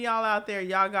 Some of y'all out there,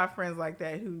 y'all got friends like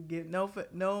that who get no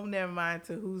never mind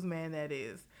to whose man that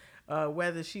is.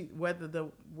 Whether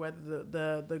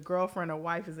the girlfriend or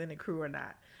wife is in the crew or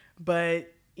not.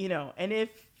 But, and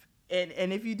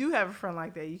if you do have a friend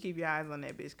like that, you keep your eyes on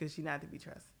that bitch because she's not to be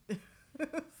trusted.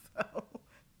 So,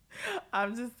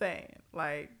 I'm just saying,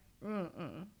 like,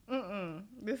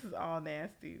 this is all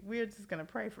nasty. We're just gonna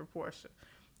pray for Portia.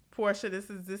 Portia,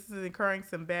 this is incurring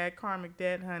some bad karmic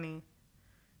debt, honey.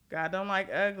 God don't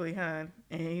like ugly, hun,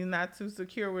 and he's not too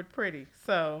secure with pretty.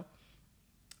 So,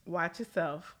 watch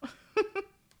yourself.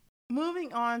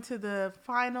 Moving on to the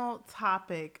final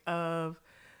topic of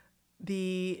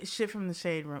the shit from the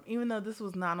Shade Room. Even though this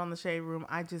was not on the Shade Room,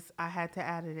 I had to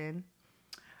add it in.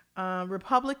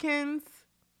 Republicans.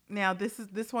 Now,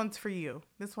 this one's for you.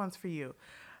 This one's for you.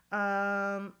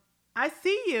 I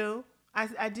see you.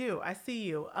 I do. I see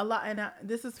you a lot. And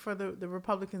this is for the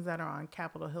Republicans that are on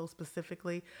Capitol Hill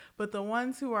specifically. But the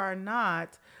ones who are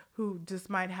not, who just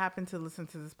might happen to listen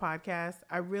to this podcast,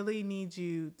 I really need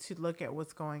you to look at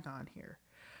what's going on here.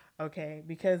 Okay?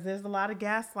 Because there's a lot of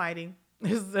gaslighting.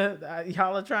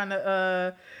 Y'all are trying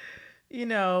to,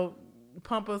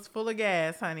 pump us full of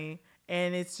gas, honey.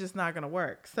 And it's just not going to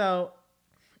work. So,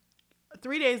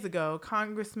 3 days ago,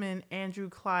 Congressman Andrew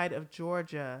Clyde of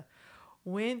Georgia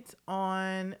went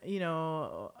on,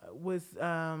 was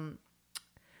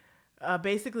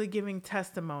basically giving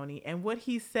testimony. And what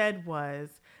he said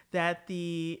was that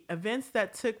the events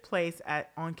that took place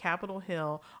on Capitol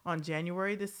Hill on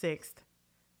January the 6th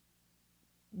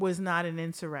was not an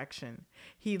insurrection.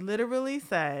 He literally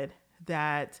said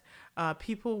that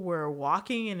people were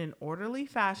walking in an orderly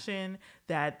fashion,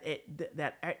 that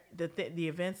the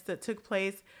events that took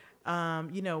place,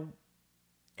 they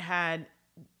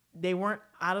weren't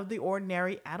out of the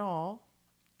ordinary at all.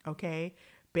 Okay.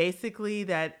 Basically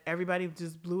that everybody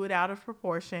just blew it out of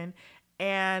proportion.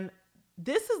 And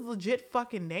this is legit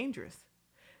fucking dangerous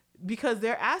because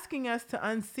they're asking us to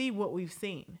unsee what we've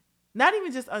seen. Not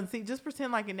even just unsee, just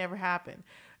pretend like it never happened.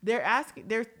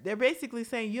 They're basically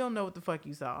saying you don't know what the fuck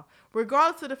you saw.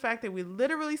 Regardless of the fact that we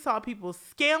literally saw people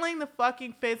scaling the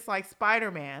fucking fence like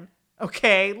Spider-Man.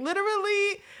 Okay.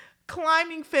 Literally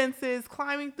climbing fences,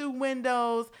 climbing through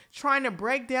windows, trying to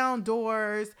break down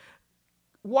doors,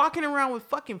 walking around with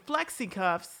fucking flexi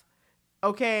cuffs.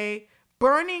 Okay.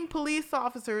 Burning police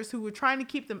officers who were trying to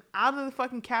keep them out of the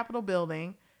fucking Capitol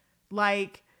building.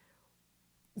 Like,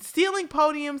 stealing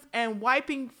podiums and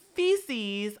wiping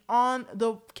feces on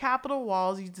the Capitol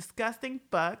walls, you disgusting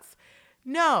fucks.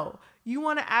 No, you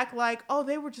want to act like, oh,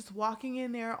 they were just walking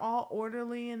in there all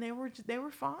orderly and they were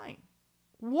fine.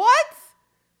 What?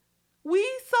 We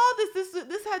saw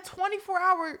this had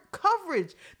 24-hour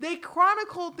coverage. They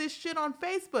chronicled this shit on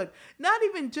Facebook. Not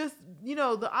even just,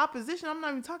 the opposition. I'm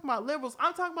not even talking about liberals.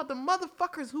 I'm talking about the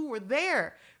motherfuckers who were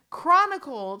there.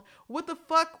 Chronicled what the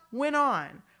fuck went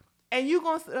on. And you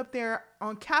gonna sit up there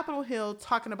on Capitol Hill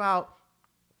talking about,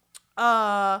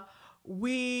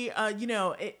 nothing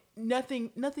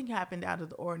happened out of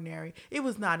the ordinary. It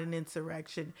was not an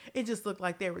insurrection. It just looked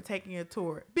like they were taking a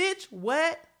tour. Bitch,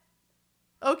 what?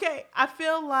 Okay, I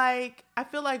feel like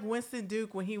Winston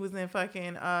Duke when he was in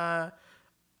fucking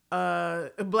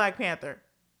Black Panther.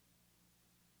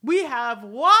 We have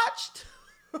watched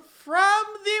from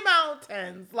the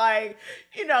mountains. Like,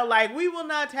 like we will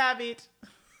not have it.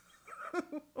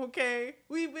 Okay?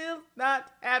 We will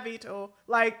not have it.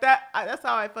 Like that that's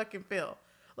how I fucking feel.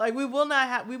 Like we will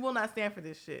not stand for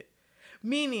this shit.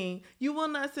 Meaning, you will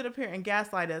not sit up here and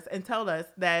gaslight us and tell us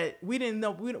that we didn't know,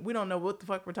 we don't know what the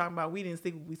fuck we're talking about. We didn't see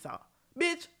what we saw.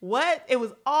 Bitch, what? It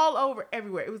was all over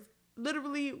everywhere. It was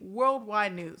literally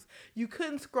worldwide news. You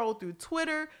couldn't scroll through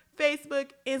Twitter, Facebook,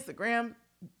 Instagram,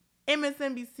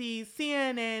 MSNBC,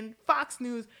 CNN, Fox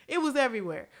News. It was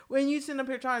everywhere. When you sitting up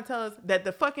here trying to tell us that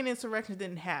the fucking insurrection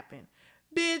didn't happen.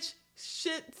 Bitch,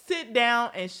 sit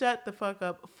down and shut the fuck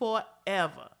up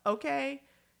forever. Okay?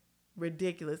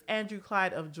 Ridiculous. Andrew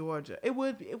Clyde of Georgia.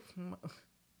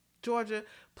 Georgia,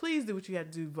 please do what you have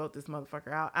to do to vote this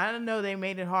motherfucker out. I don't know they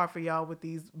made it hard for y'all with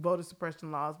these voter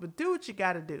suppression laws, but do what you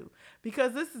got to do,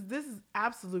 because this is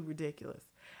absolutely ridiculous.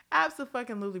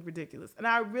 Absolutely ridiculous. And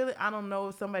I don't know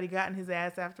if somebody got in his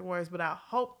ass afterwards, but I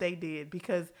hope they did,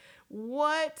 because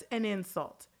what an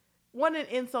insult. What an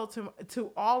insult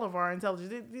to all of our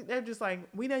intelligence. They're just like,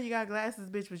 we know you got glasses,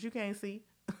 bitch, but you can't see.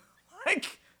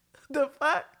 Like, the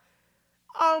fuck?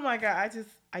 Oh my God,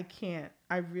 I can't.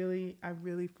 I really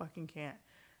fucking can't.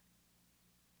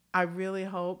 I really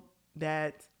hope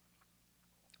that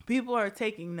people are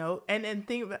taking note. And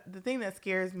the thing that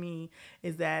scares me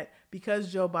is that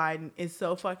because Joe Biden is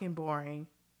so fucking boring,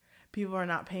 people are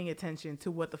not paying attention to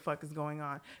what the fuck is going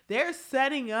on. They're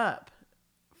setting up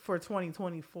for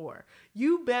 2024.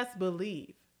 You best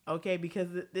believe, okay? Because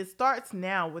it starts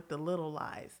now with the little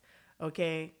lies,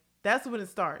 okay? That's when it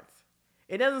starts.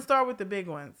 It doesn't start with the big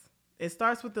ones. It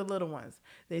starts with the little ones.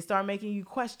 They start making you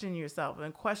question yourself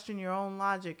and question your own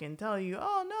logic and tell you,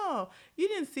 oh no, you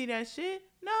didn't see that shit.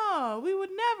 No, we would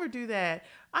never do that.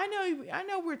 I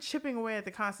know we're chipping away at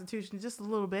the Constitution just a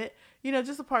little bit,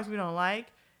 just the parts we don't like.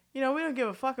 We don't give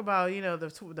a fuck about,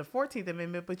 the 14th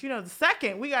Amendment, but the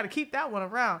second, we got to keep that one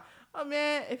around. Oh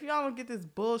man, if y'all don't get this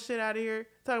bullshit out of here,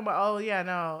 talking about, oh yeah,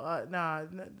 no,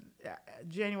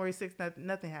 January 6th,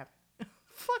 nothing happened.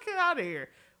 Fuck it out of here.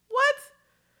 What?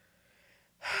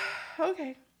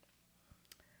 Okay.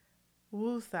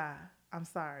 Woosah. I'm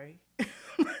sorry.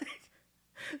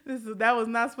 That was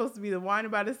not supposed to be the whine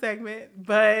about a segment,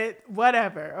 but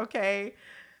whatever. Okay.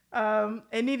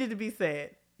 It needed to be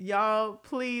said. Y'all,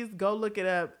 please go look it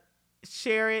up.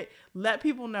 Share it. Let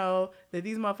people know that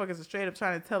these motherfuckers are straight up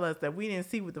trying to tell us that we didn't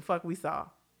see what the fuck we saw.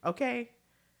 Okay?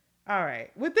 All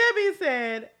right. With that being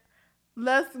said,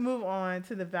 let's move on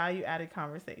to the value-added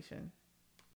conversation.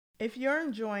 If you're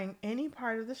enjoying any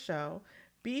part of the show,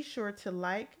 be sure to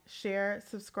like, share,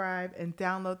 subscribe, and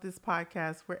download this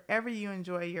podcast wherever you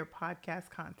enjoy your podcast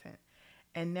content.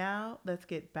 And now, let's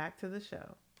get back to the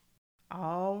show.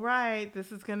 All right,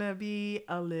 this is going to be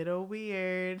a little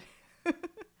weird.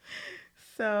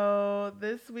 So,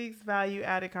 this week's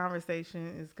value-added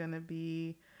conversation is going to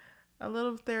be a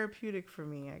little therapeutic for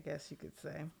me, I guess you could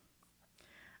say.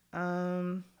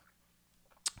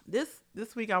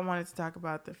 This week I wanted to talk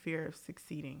about the fear of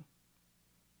succeeding.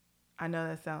 I know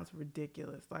that sounds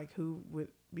ridiculous. Like, who would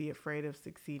be afraid of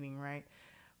succeeding, right?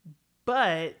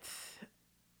 But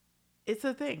it's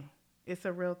a thing. It's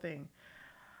a real thing.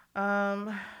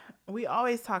 We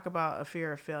always talk about a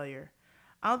fear of failure.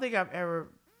 I don't think I've ever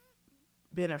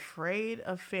been afraid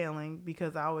of failing,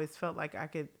 because I always felt like I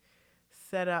could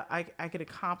set up, I could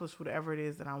accomplish whatever it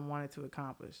is that I wanted to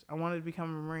accomplish. I wanted to become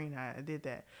a Marine. I did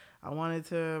that. I wanted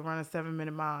to run a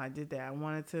 7-minute mile. I did that. I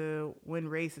wanted to win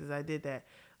races. I did that.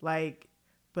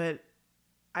 But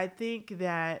I think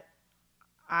that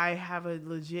I have a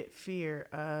legit fear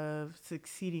of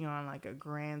succeeding on like a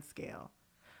grand scale.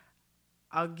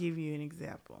 I'll give you an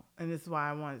example, and this is why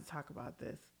I wanted to talk about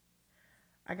this.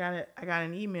 I got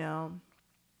an email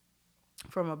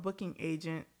from a booking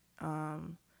agent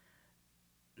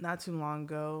not too long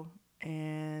ago,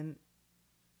 and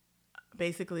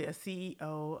basically a CEO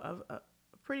of a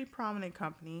pretty prominent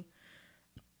company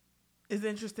is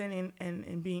interested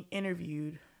in being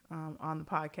interviewed on the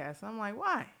podcast. And I'm like,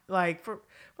 why? Like, first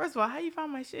of all, how you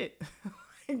find my shit?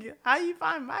 How you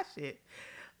find my shit?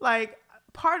 Like,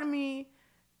 part of me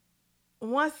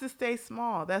wants to stay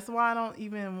small. That's why I don't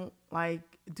even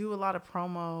like do a lot of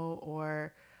promo,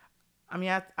 or I mean,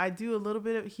 I do a little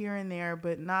bit of here and there,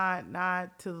 but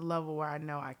not to the level where I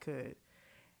know I could.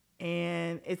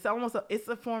 And it's it's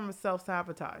a form of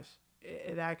self-sabotage.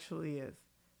 It actually is.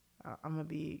 I'm going to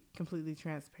be completely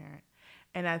transparent.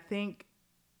 And I think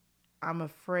I'm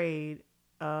afraid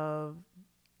of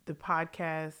the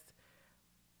podcast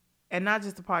and not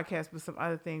just the podcast, but some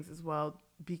other things as well,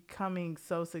 becoming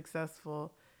so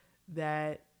successful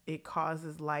that it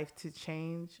causes life to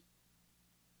change.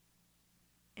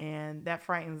 And that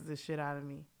frightens the shit out of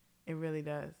me. It really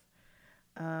does.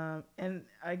 And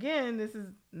again, this is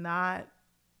not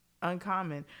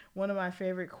uncommon. One of my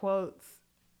favorite quotes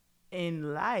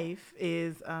in life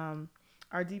is,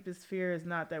 our deepest fear is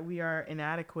not that we are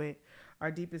inadequate.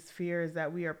 Our deepest fear is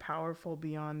that we are powerful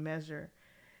beyond measure.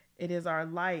 It is our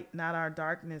light, not our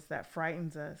darkness, that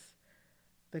frightens us.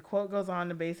 The quote goes on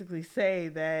to basically say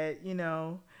that,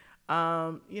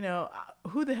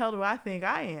 who the hell do I think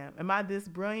I am? Am I this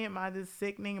brilliant? Am I this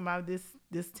sickening? Am I this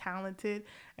talented?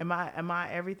 Am I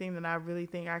everything that I really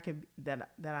think I could, that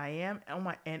I am?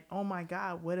 Oh my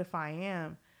God, what if I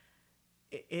am?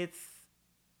 It's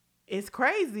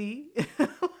crazy.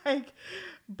 like,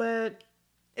 but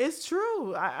it's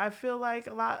true. I feel like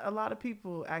a lot of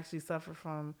people actually suffer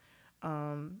from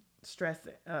stress,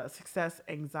 success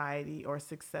anxiety, or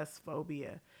success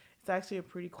phobia. It's actually a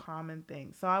pretty common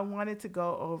thing. So I wanted to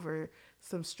go over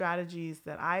some strategies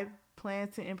that I plan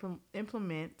to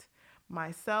implement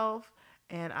myself,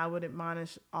 and I would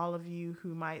admonish all of you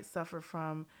who might suffer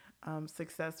from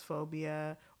success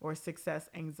phobia or success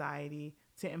anxiety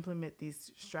to implement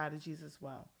these strategies as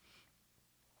well.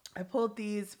 I pulled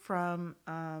these from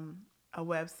a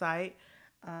website,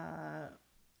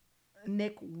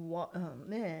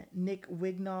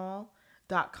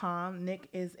 nickwignall.com. Nick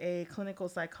is a clinical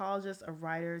psychologist, a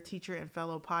writer, teacher, and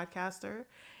fellow podcaster.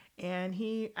 And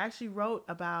he actually wrote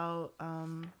about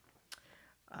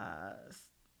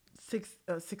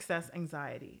success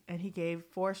anxiety. And he gave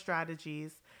 4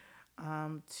 strategies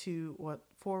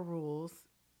four rules.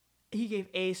 He gave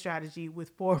a strategy with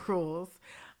 4 rules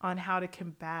on how to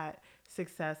combat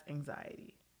success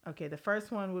anxiety. Okay, the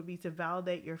first one would be to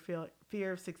validate your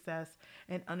fear of success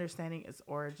and understanding its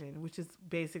origin, which is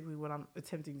basically what I'm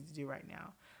attempting to do right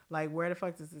now. Like, where the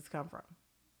fuck does this come from?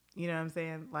 You know what I'm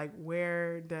saying? Like,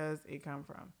 where does it come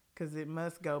from? Because it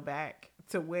must go back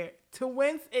to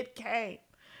whence it came.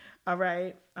 All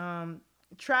right.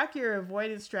 Track your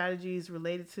avoidance strategies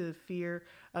related to the fear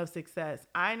of success.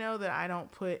 I know that I don't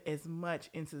put as much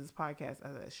into this podcast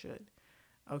as I should.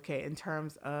 Okay, in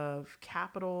terms of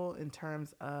capital, in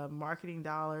terms of marketing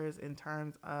dollars, in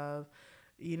terms of,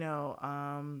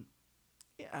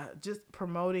 just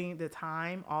promoting the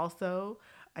time. Also,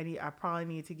 I probably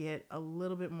need to get a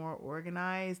little bit more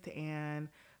organized and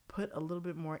put a little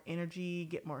bit more energy,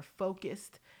 get more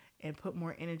focused, and put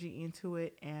more energy into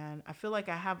it. And I feel like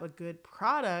I have a good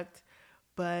product,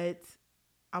 but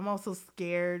I'm also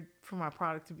scared for my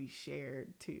product to be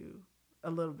shared too,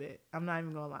 a little bit. I'm not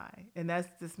even gonna lie. And that's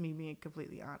just me being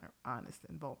completely honest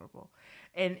and vulnerable.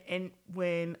 And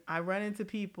when I run into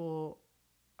people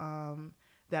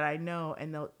that I know,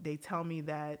 and they tell me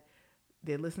that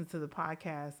they listen to the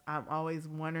podcast, I'm always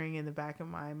wondering in the back of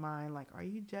my mind, like, are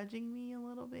you judging me a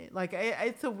little bit? Like,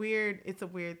 it's a weird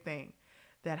thing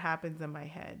that happens in my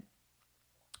head.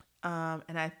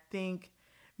 And I think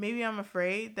maybe I'm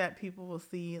afraid that people will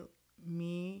see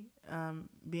me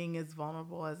being as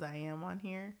vulnerable as I am on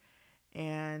here,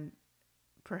 and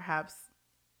perhaps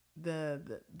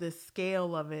the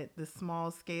scale of it, the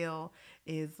small scale,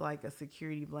 is like a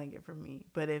security blanket for me.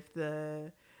 But if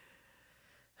the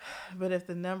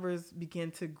numbers begin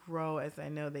to grow, as I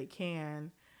know they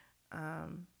can,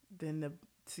 then the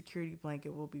security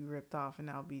blanket will be ripped off, and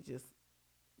I'll be just,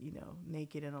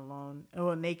 naked and alone.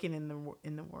 Well, naked in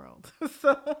the world.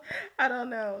 So I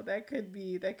don't know. That could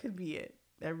be it.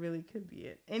 That really could be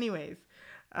it. Anyways,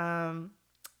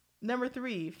 number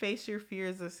 3, face your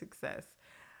fears of success,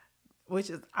 which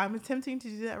is, I'm attempting to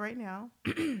do that right now.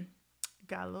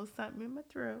 Got a little something in my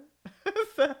throat.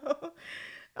 So,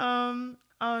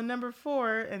 number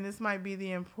 4, and this might be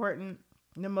the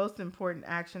most important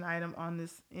action item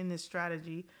in this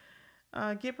strategy.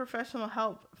 Get professional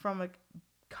help from a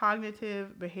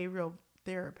cognitive behavioral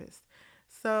therapist.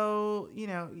 So,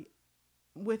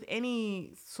 with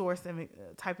any source of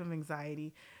type of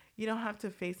anxiety, you don't have to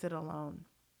face it alone.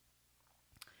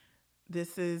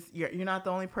 You're not the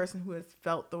only person who has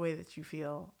felt the way that you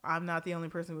feel. I'm not the only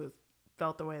person who has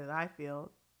felt the way that I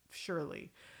feel,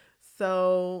 surely.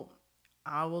 So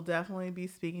I will definitely be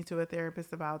speaking to a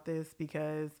therapist about this,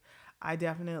 because I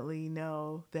definitely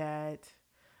know that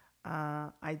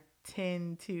I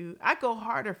go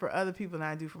harder for other people than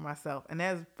I do for myself, and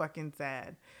that's fucking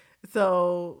sad.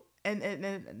 So, and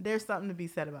there's something to be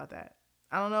said about that.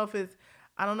 I don't know if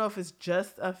it's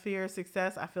just a fear of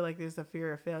success. I feel like there's a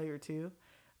fear of failure too.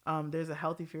 There's a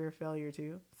healthy fear of failure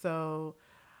too. So,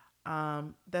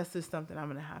 that's just something I'm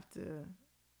gonna have to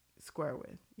square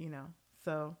with,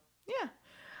 So Yeah.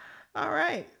 All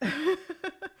right.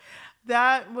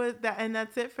 That was that, and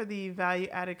that's it for the value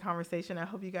added conversation. I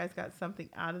hope you guys got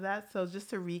something out of that. So, just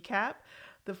to recap,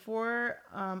 the four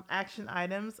action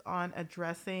items on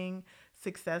addressing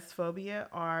success phobia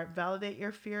are: validate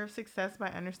your fear of success by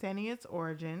understanding its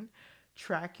origin,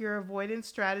 track your avoidance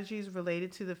strategies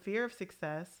related to the fear of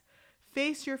success,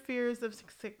 face your fears of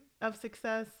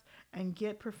success, and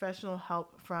get professional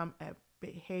help from a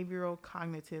behavioral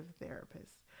cognitive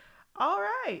therapist. All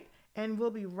right. And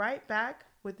we'll be right back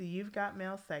with the You've Got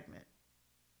Mail segment.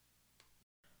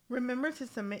 Remember to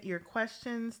submit your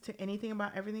questions to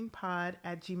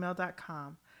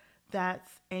anythingabouteverythingpod@gmail.com.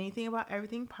 That's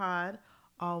anythingabouteverythingpod,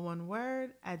 all one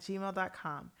word,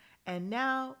 @gmail.com. And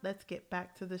now let's get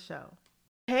back to the show.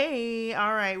 Hey,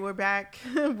 all right, we're back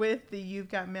with the You've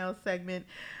Got Mail segment.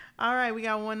 All right, we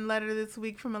got one letter this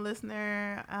week from a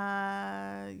listener.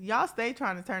 Y'all stay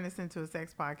trying to turn this into a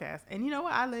sex podcast. And you know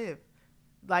what? I live.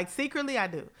 Like, secretly, I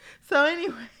do. So,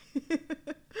 anyway.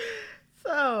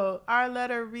 So, our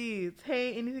letter reads,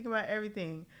 hey, anything about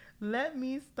everything. Let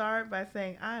me start by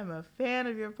saying I am a fan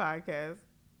of your podcast.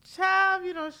 Child,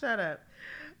 you don't shut up.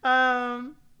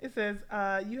 It says,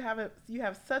 you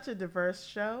have such a diverse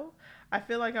show. I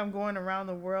feel like I'm going around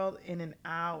the world in an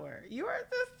hour. You are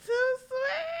just too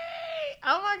sweet.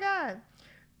 Oh, my God.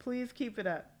 Please keep it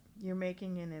up. You're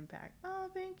making an impact. Oh,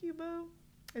 thank you, boo.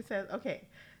 It says, okay,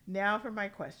 now for my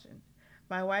question.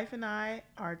 My wife and I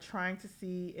are trying to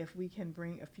see if we can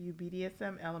bring a few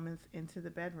BDSM elements into the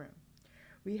bedroom.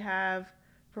 We have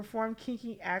performed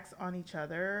kinky acts on each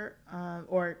other,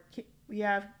 we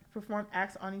have performed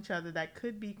acts on each other that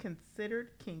could be considered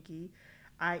kinky,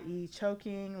 i.e.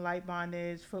 choking, light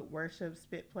bondage, foot worship,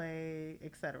 spit play,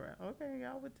 etc. Okay,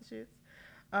 y'all with the shits.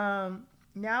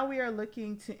 Now we are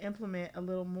looking to implement a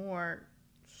little more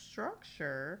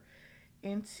structure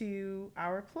into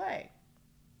our play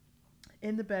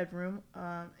in the bedroom,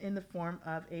 in the form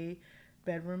of a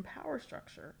bedroom power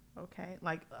structure. Okay,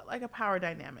 like a power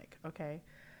dynamic. Okay.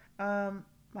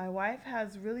 My wife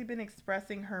has really been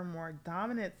expressing her more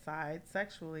dominant side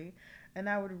sexually, and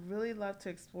I would really love to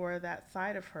explore that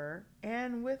side of her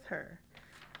and with her.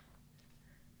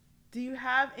 Do you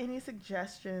have any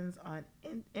suggestions on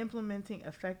implementing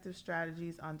effective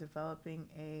strategies on developing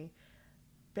a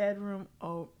bedroom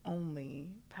only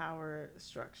power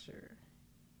structure?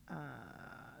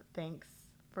 Thanks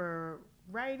for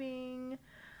writing.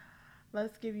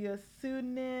 Let's give you a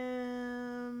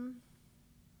pseudonym.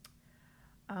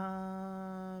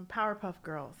 Powerpuff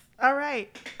Girls. All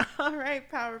right. All right,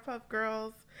 Powerpuff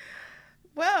Girls.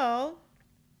 Well,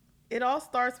 it all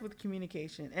starts with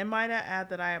communication. And might I add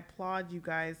that I applaud you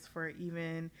guys for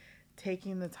even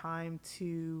taking the time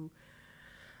to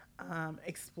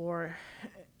explore,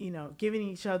 giving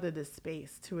each other the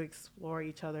space to explore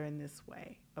each other in this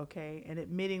way. Okay. And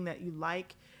admitting that you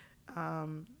like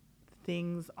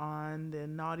things on the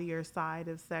naughtier side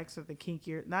of sex, or the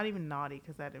kinkier, not even naughty,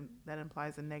 because that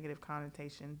implies a negative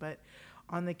connotation, but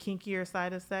on the kinkier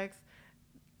side of sex.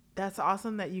 That's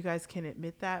awesome that you guys can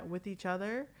admit that with each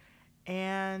other.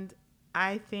 And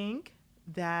I think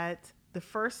that the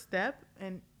first step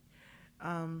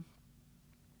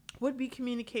would be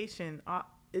communication.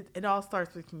 It all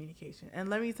starts with communication. And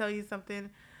let me tell you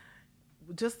something,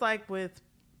 just like with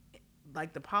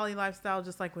the poly lifestyle,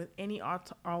 just like with any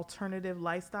alternative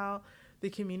lifestyle, the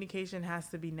communication has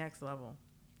to be next level.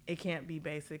 It can't be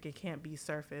basic. It can't be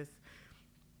surface.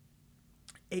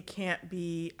 It can't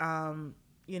be,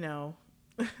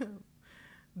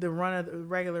 the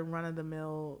regular run of the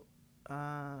mill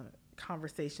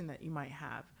conversation that you might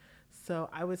have. So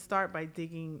I would start by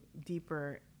digging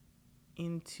deeper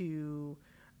into,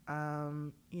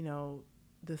 the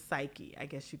psyche, I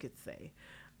guess you could say.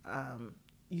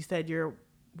 You said your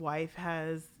wife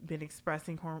has been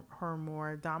expressing her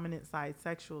more dominant side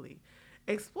sexually.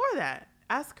 Explore that.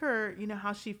 Ask her,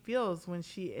 how she feels when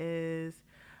she is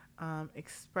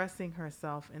expressing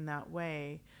herself in that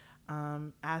way.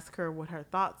 Ask her what her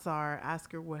thoughts are.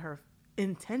 Ask her what her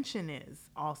intention is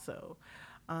also.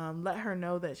 Let her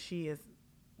know that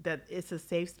that it's a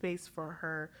safe space for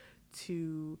her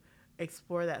to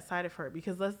explore that side of her.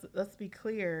 Because let's be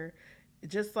clear,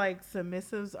 just like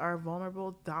submissives are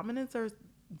vulnerable, dominants are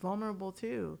vulnerable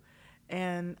too.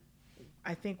 And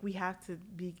I think we have to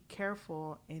be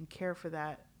careful and care for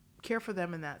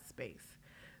them in that space.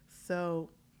 So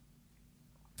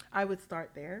I would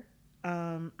start there.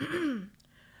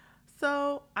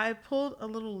 So I pulled a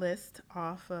little list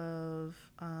off of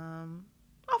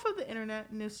the internet,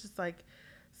 and it's just like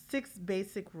 6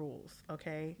 basic rules,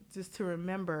 okay? Just to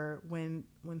remember when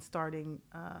starting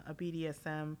a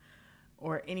BDSM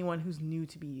or anyone who's new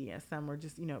to BDSM or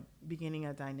just, beginning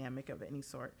a dynamic of any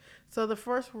sort. So the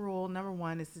first rule, number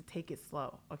one, is to take it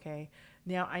slow. Okay.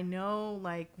 Now I know,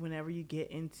 like, whenever you get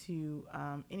into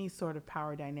any sort of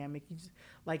power dynamic,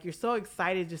 you're so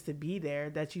excited just to be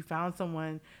there that you found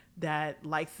someone that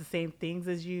likes the same things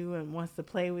as you and wants to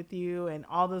play with you and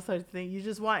all those sorts of things. You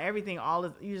just want everything.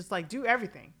 You just like, do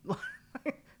everything.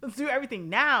 Let's do everything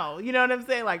now. You know what I'm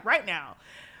saying? Like right now.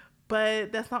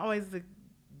 But that's not always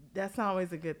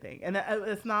a good thing. And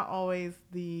it's not always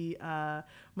the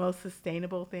most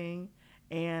sustainable thing.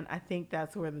 And I think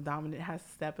that's where the dominant has to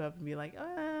step up and be like,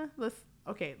 let's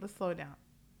slow down,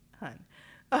 hun.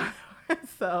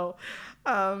 So,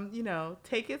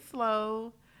 take it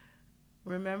slow.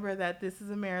 Remember that this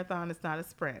is a marathon. It's not a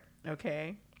sprint.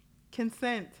 Okay.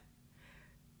 Consent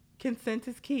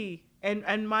is key.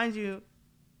 And mind you,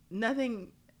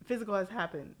 nothing physical has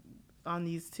happened on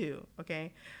these two.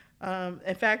 Okay.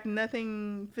 In fact,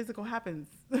 nothing physical happens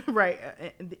right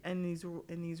in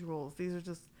these rules. These are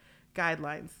just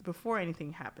guidelines before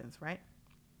anything happens, right?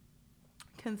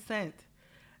 Consent.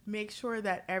 Make sure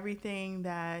that everything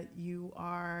that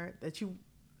you're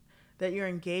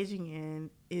engaging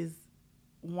in is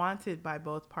wanted by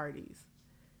both parties.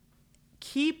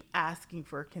 Keep asking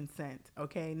for consent,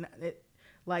 okay?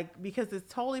 Because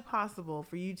it's totally possible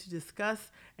for you to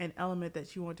discuss an element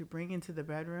that you want to bring into the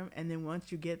bedroom, and then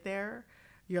once you get there,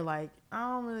 you're like,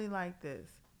 I don't really like this.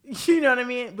 You know what I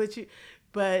mean?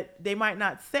 But they might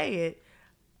not say it.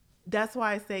 That's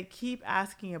why I say keep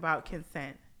asking about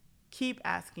consent. Keep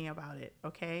asking about it,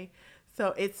 okay?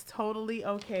 So it's totally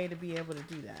okay to be able to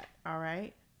do that, all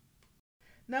right?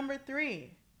 Number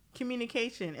 3,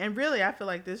 communication. And really, I feel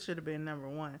like this should have been number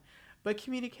 1. But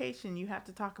communication, you have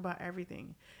to talk about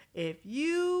everything. If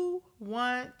you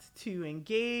want to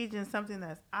engage in something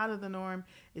that's out of the norm,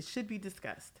 it should be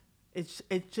discussed.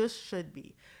 It just should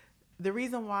be. The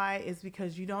reason why is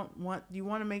because you want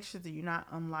to make sure that you're not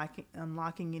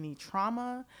unlocking any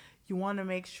trauma. You want to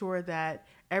make sure that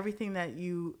everything that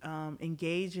you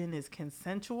engage in is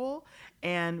consensual.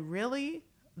 And really,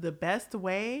 the best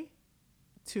way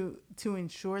to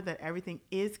ensure that everything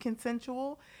is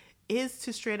consensual is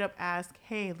to straight up ask,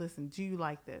 hey, listen, do you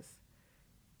like this?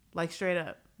 Like straight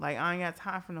up. Like, I ain't got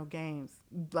time for no games.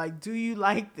 Like, do you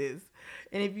like this?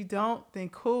 And if you don't, then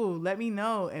cool, let me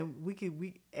know. And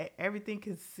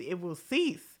it will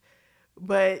cease.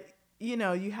 But,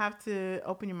 you have to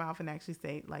open your mouth and actually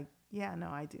say, like, yeah, no,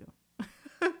 I do.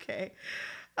 Okay.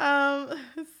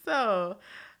 So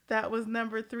that was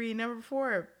number 3. Number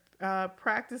 4,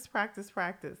 practice.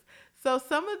 So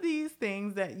some of these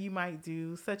things that you might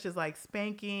do, such as like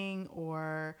spanking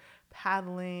or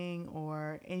paddling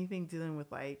or anything dealing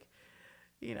with like,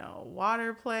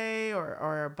 water play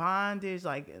or bondage,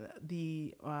 like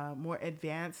the more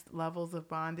advanced levels of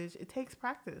bondage, it takes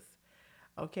practice.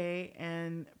 Okay.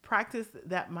 And practice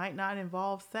that might not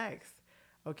involve sex.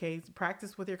 Okay.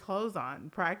 Practice with your clothes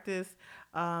on. Practice,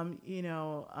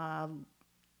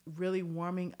 really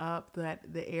warming up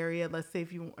the area. Let's say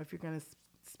if you're going to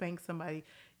spank somebody,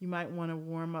 you might want to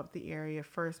warm up the area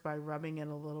first by rubbing it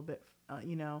a little bit,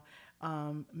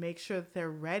 make sure that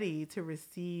they're ready to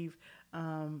receive,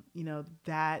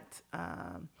 that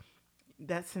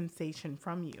sensation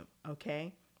from you.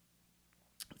 Okay.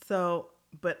 So,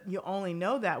 but you only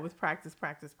know that with practice.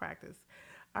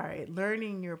 All right.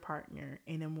 Learning your partner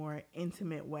in a more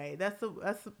intimate way. That's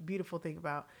the beautiful thing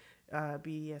about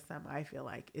BDSM, I feel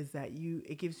like, is that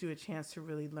it gives you a chance to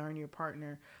really learn your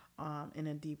partner in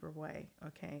a deeper way.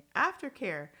 Okay.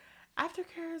 Aftercare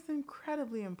is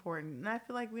incredibly important, and I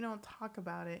feel like we don't talk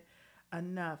about it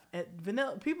enough.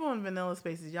 People in vanilla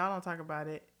spaces, y'all don't talk about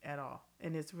it at all,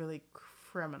 and it's really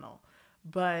criminal.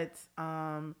 But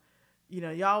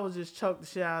y'all will just choke the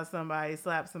shit out of somebody,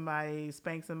 slap somebody,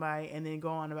 spank somebody, and then go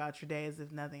on about your day as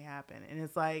if nothing happened. And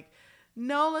it's like,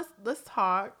 no, let's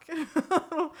talk.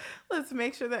 Let's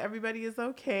make sure that everybody is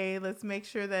okay. Let's make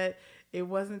sure that it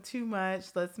wasn't too much.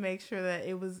 Let's make sure that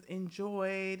it was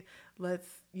enjoyed. Let's,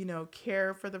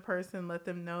 care for the person. Let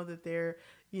them know that they're,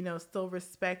 still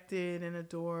respected and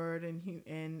adored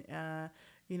and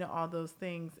all those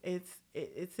things.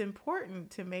 It's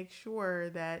important to make sure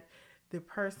that the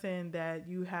person that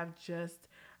you have just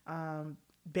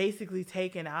basically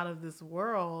taken out of this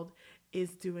world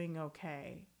is doing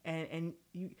okay. And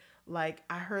you, like,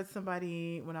 I heard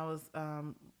somebody when I was,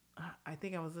 I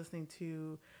think I was listening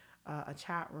to a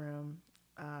chat room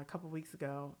a couple weeks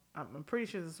ago. I'm pretty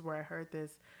sure this is where I heard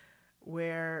this,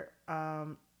 where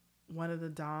one of the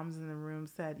doms in the room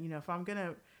said, if I'm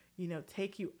going to,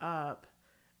 take you up,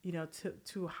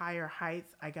 to higher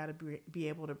heights. I got to be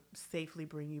able to safely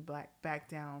bring you back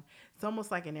down. It's almost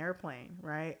like an airplane,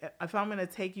 right? If I'm going to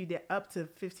take you up to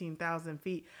 15,000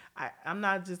 feet, I'm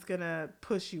not just going to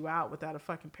push you out without a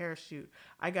fucking parachute.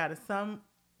 I got to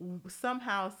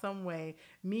somehow, some way,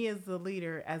 me as the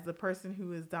leader, as the person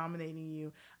who is dominating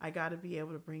you, I got to be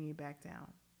able to bring you back down,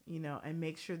 and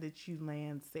make sure that you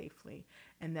land safely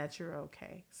and that you're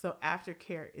okay. So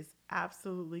aftercare is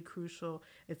absolutely crucial.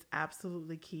 It's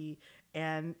absolutely key.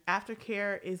 And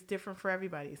aftercare is different for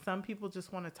everybody. Some people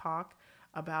just want to talk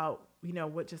about,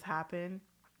 what just happened.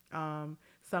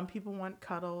 Some people want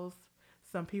cuddles.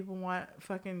 Some people want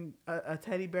fucking a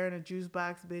teddy bear in a juice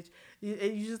box, bitch.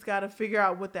 You just got to figure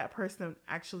out what that person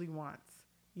actually wants,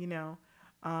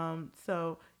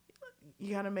 So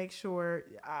you got to make sure.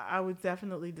 I would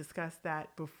definitely discuss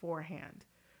that beforehand.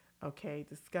 Okay,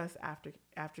 discuss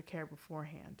aftercare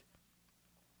beforehand.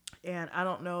 And I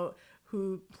don't know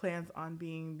who plans on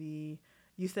being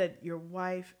you said your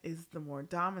wife is the more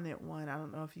dominant one. I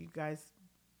don't know if you guys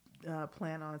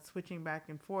plan on switching back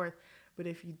and forth, but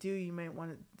if you do, you may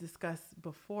want to discuss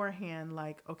beforehand,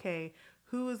 like, okay,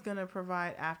 who is going to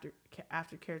provide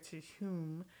aftercare to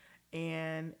whom,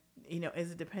 and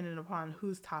is it dependent upon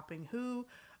who's topping who,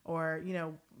 or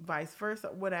vice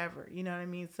versa, whatever, you know what I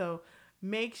mean? So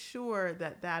make sure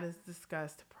that is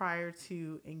discussed prior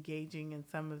to engaging in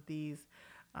some of these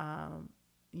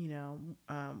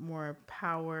more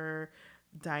power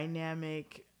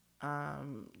dynamic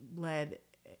led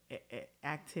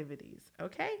activities.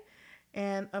 Okay.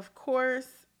 And of course,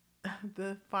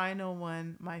 the final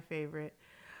one, my favorite,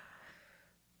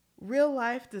 real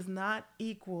life does not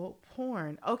equal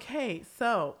porn. Okay,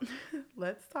 so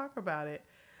let's talk about it.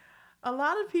 A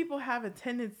lot of people have a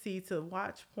tendency to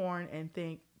watch porn and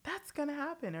think that's going to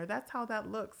happen, or that's how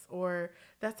that looks, or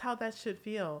that's how that should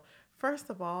feel. First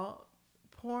of all,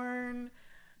 porn,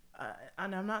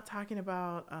 and I'm not talking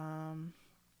about,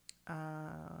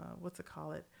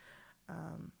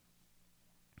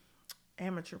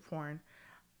 amateur porn.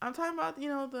 I'm talking about,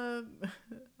 the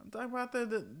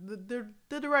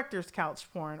director's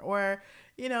couch porn, or,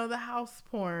 the house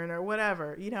porn, or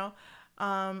whatever,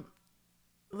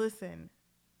 listen,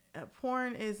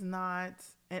 porn is not,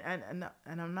 and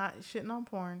I'm not shitting on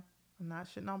porn. I'm not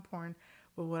shitting on porn.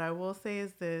 But what I will say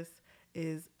is this,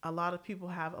 is a lot of people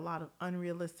have a lot of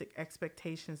unrealistic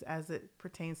expectations as it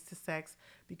pertains to sex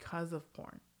because of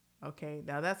porn. Okay.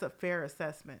 Now that's a fair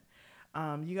assessment.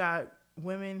 You got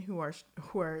women who are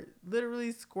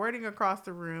literally squirting across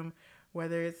the room,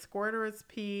 whether it's squirt or it's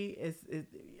pee,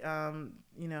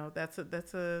 that's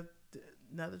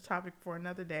another topic for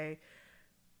another day.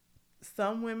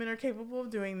 Some women are capable of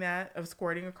doing that, of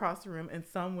squirting across the room, and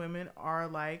some women are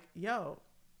like, yo,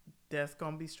 that's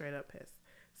gonna be straight up piss.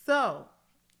 So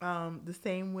the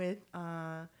same with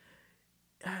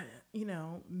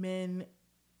men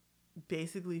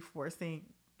basically forcing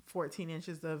 14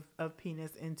 inches of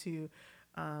penis into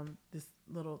this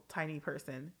little tiny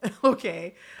person.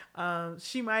 Okay.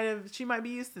 She might be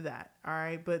used to that. All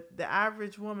right. But the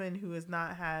average woman who has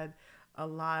not had a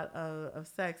lot of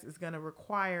sex is going to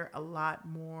require a lot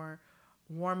more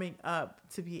warming up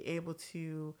to be able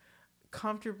to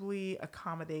comfortably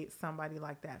accommodate somebody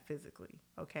like that physically.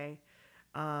 Okay.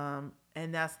 And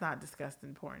that's not discussed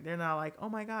in porn. They're not like, oh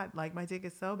my God, like my dick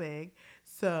is so big,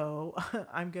 so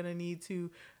I'm going to need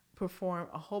to perform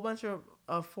a whole bunch of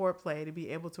foreplay to be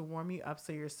able to warm you up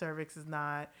so your cervix is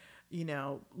not,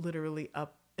 literally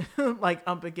up like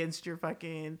up against your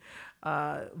fucking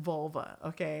vulva.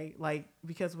 Okay. Like,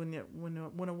 because when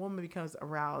a woman becomes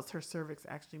aroused, her cervix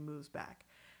actually moves back.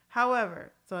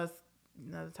 However, so it's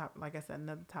another topic, like I said,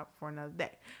 another topic for another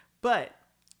day. But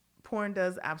porn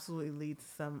does absolutely lead to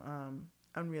some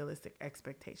unrealistic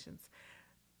expectations.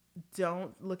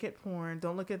 Don't look at porn.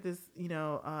 Don't look at this,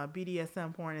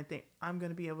 BDSM porn and think, I'm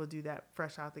going to be able to do that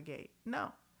fresh out the gate.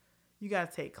 No. You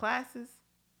got to take classes.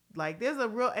 Like, there's a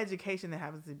real education that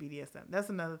happens in BDSM. That's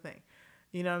another thing.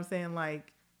 You know what I'm saying?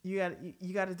 Like, you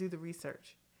got to do the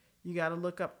research. You got to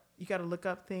look up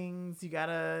things. You got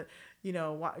to,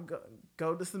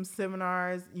 go to some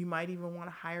seminars. You might even want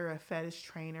to hire a fetish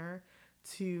trainer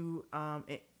to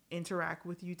interact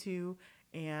with you two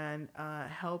and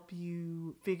help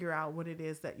you figure out what it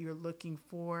is that you're looking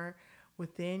for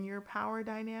within your power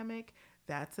dynamic.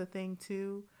 That's a thing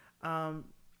too.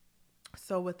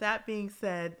 So with that being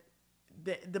said,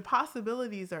 the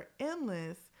possibilities are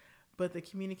endless, but the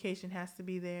communication has to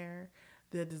be there.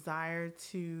 The desire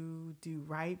to do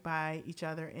right by each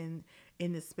other in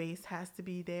the space has to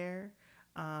be there.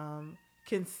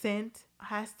 Consent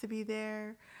has to be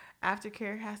there.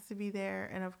 Aftercare has to be there.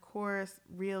 And of course,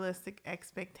 realistic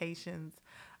expectations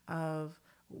of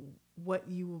what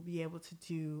you will be able to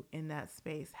do in that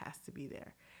space has to be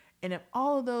there. And if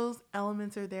all of those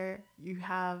elements are there, you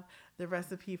have the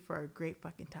recipe for a great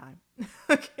fucking time.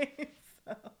 Okay.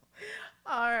 So,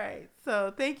 all right.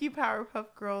 So thank you,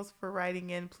 Powerpuff Girls, for writing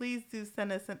in. Please do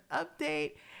send us an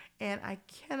update. And I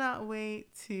cannot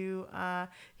wait to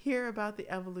hear about the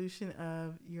evolution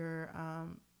of your,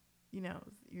 your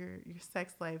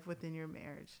sex life within your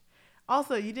marriage.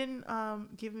 Also, you didn't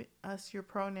give us your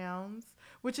pronouns,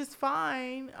 which is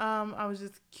fine. I was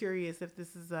just curious if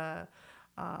this is a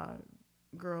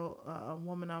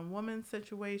woman on woman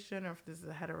situation, or if this is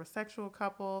a heterosexual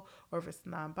couple, or if it's a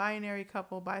non-binary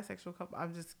couple, bisexual couple.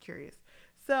 I'm just curious.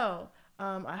 So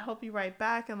I hope you write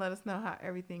back and let us know how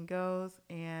everything goes.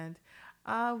 And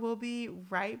we'll be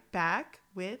right back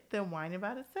with the Wine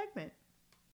About It segment.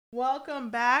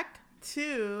 Welcome back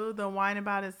to the Wine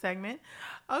About It segment.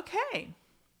 Okay,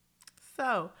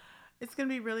 so it's going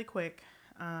to be really quick.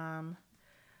 I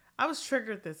was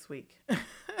triggered this week,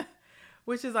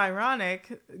 which is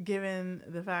ironic given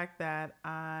the fact that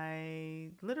I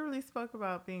literally spoke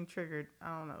about being triggered.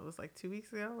 I don't know, it was like 2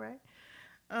 weeks ago, right?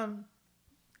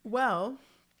 Well,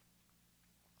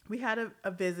 we had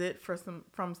a visit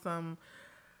from some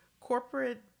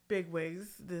corporate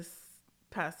bigwigs this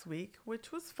past week,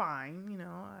 which was fine. You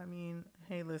know, I mean,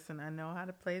 hey, listen, I know how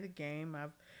to play the game.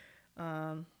 I've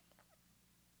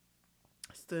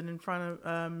stood in front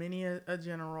of many a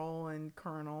general and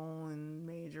colonel and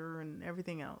major and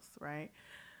everything else, right?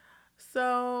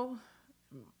 So,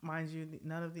 mind you,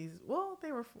 none of these, well,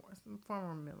 they were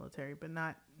former military, but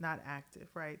not active,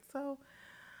 right? So,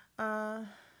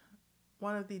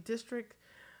 one of the district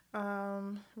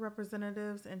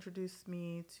representatives introduced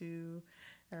me to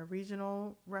a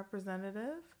regional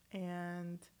representative,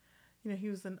 and he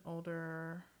was an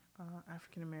older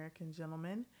African American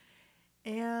gentleman,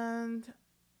 and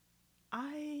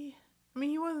I mean,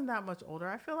 he wasn't that much older.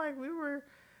 I feel like we were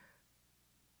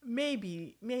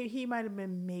maybe he might have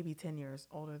been maybe 10 years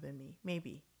older than me,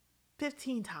 maybe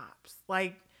 15 tops.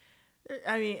 Like,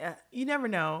 I mean, you never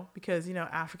know, because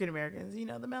African Americans,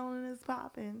 the melanin is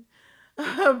popping.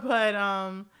 But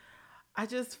I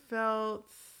just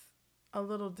felt a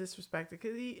little disrespected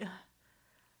because he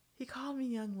called me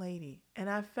young lady, and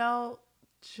I felt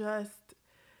just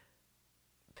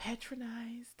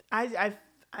patronized. I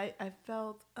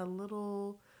felt a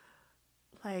little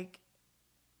like,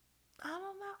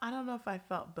 I don't know if I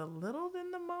felt belittled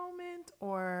in the moment,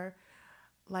 or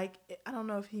like, I don't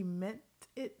know if he meant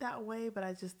it that way, but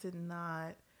I just did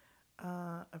not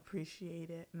appreciate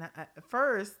it. And at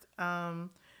first,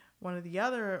 one of the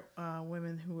other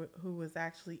women who was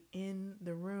actually in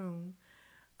the room,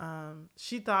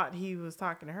 she thought he was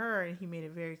talking to her, and he made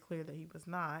it very clear that he was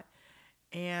not.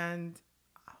 And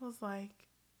I was like,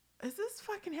 is this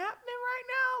fucking happening right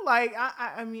now? Like,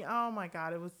 I mean, oh my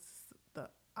God, it was the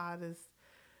oddest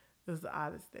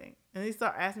thing. And they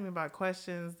start asking me about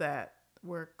questions that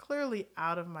were clearly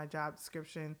out of my job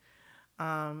description.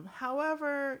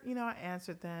 However, I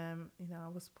answered them. I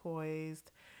was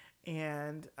poised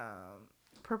and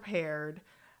prepared.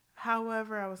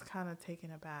 However, I was kind of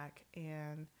taken aback,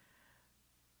 and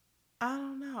I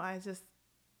don't know.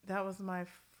 That was my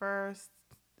first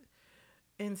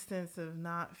instance of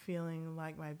not feeling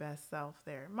like my best self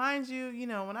there. Mind you,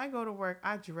 when I go to work,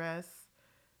 I dress.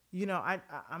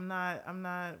 I'm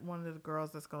not one of the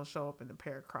girls that's gonna show up in a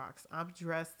pair of Crocs. I'm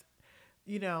dressed,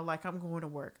 like I'm going to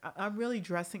work. I'm really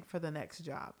dressing for the next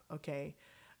job. Okay,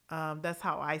 that's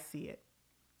how I see it.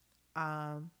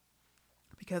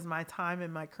 Because my time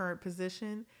in my current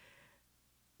position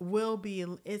will be,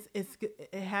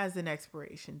 it has an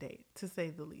expiration date, to say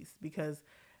the least. Because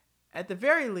at the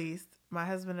very least, my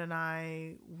husband and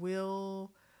I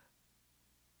will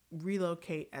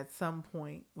relocate at some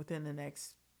point within the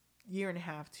next year and a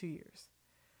half, 2 years.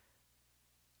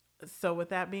 So with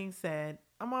that being said,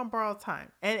 I'm on borrowed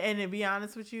time. And to be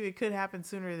honest with you, it could happen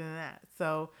sooner than that.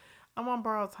 So I'm on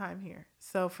borrowed time here.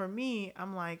 So for me,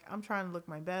 I'm like, I'm trying to look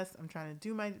my best. I'm trying to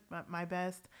do my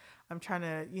best. I'm trying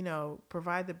to,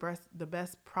 provide the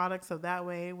best product. So that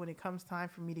way, when it comes time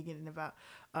for me to get about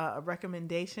a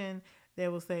recommendation, they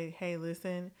will say, hey,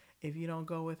 listen, if you don't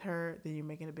go with her, then you're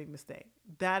making a big mistake.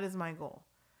 That is my goal.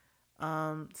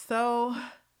 So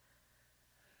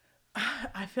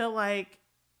I feel like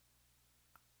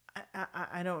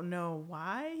I don't know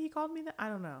why he called me that. I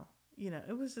don't know.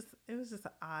 It was just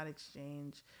an odd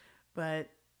exchange, but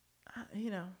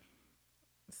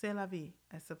c'est la vie,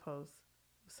 I suppose.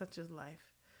 Such is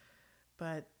life.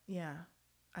 But yeah,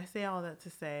 I say all that to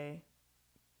say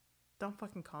don't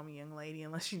fucking call me young lady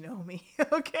unless you know me.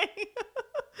 Okay.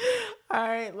 All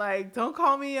right. Like, don't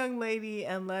call me young lady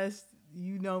unless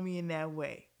you know me in that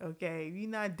way. Okay. If you're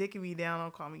not dicking me down,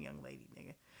 don't call me young lady,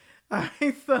 nigga. All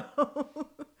right. So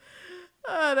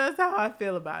that's how I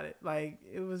feel about it. Like,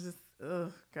 it was just,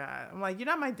 oh God. I'm like, you're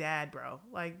not my dad, bro.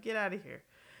 Like, get out of here.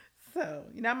 So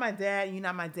you're not my dad. You're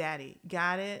not my daddy.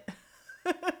 Got it?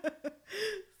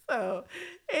 So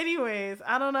anyways,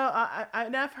 I don't know.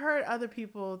 I've heard other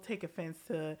people take offense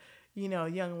to,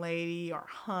 young lady or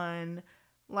hun.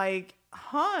 Like,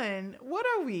 hun, what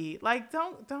are we? Like,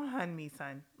 don't hun me,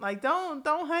 son. Like, don't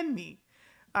hun me.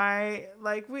 All right.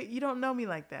 Like, you don't know me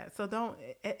like that. So don't,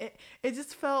 it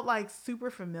just felt like super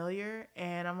familiar.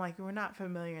 And I'm like, we're not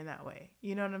familiar in that way.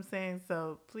 You know what I'm saying?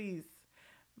 So please,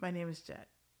 my name is Jet.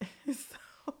 So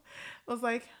I was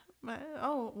like,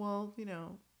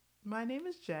 my name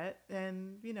is Jet,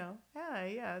 and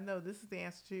no, this is the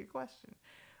answer to your question,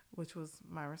 which was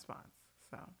my response.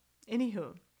 So,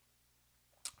 anywho,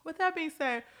 with that being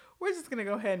said, we're just gonna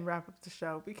go ahead and wrap up the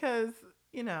show because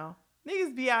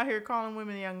niggas be out here calling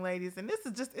women young ladies, and it's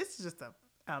just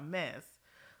a mess.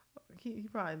 He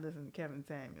probably listened to Kevin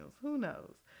Samuels. Who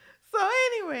knows? So,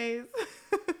 anyways,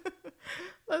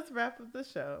 let's wrap up the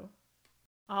show.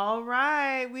 All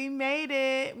right, we made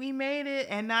it,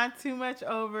 and not too much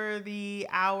over the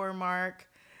hour mark,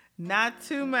 not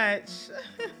too much.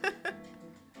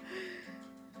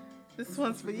 This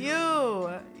one's for you,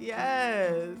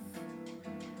 yes.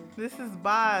 This is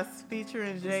Boss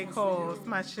featuring J. Cole. It's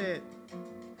my shit.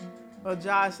 Well,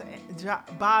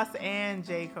 Boss and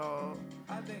J. Cole.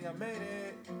 I think I made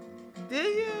it.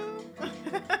 Did you?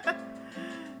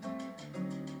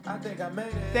 I think I made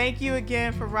it. Thank you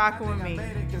again for rocking with me.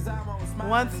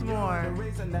 Once more.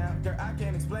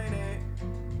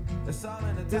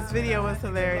 This video was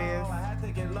hilarious.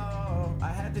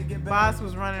 Boss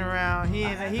was running around.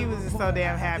 He was just so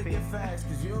damn happy.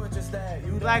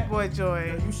 Black Boy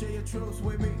Joy.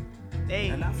 Hey.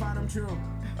 And I find them true.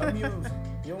 Amused.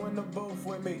 You in the booth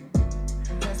with me.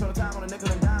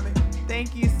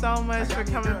 Thank you so much for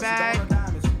coming back,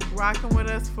 rocking with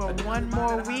us for one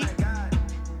more week.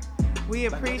 We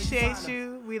appreciate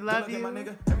you. We love you.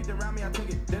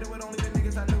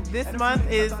 This month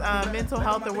is Mental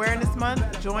Health Awareness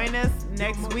Month. Join us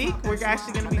next week. We're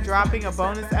actually going to be dropping a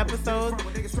bonus episode.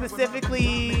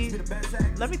 Specifically,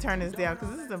 let me turn this down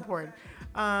because this is important.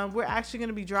 We're actually going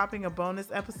to be dropping a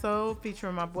bonus episode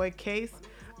featuring my boy Case,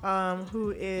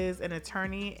 who is an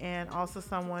attorney and also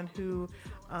someone who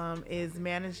is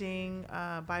managing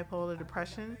bipolar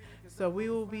depression. So we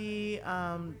will be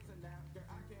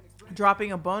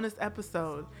dropping a bonus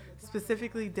episode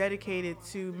specifically dedicated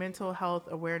to Mental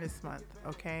Health Awareness Month.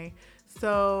 Okay,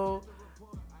 so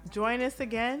join us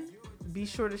again. Be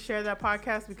sure to share that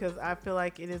podcast because I feel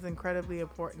like it is incredibly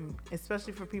important,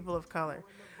 especially for people of color.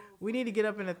 We need to get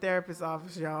up in a therapist's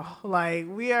office, y'all. Like,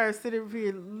 we are sitting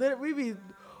here, we be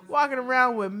walking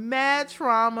around with mad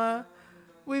trauma.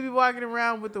 We be walking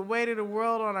around with the weight of the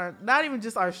world on our, not even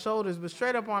just our shoulders, but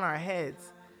straight up on our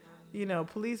heads.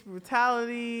 Police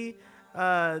brutality,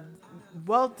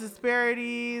 wealth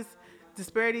disparities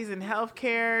in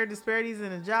healthcare, disparities in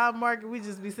the job market. We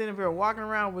just be sitting here walking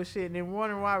around with shit and then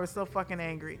wondering why we're so fucking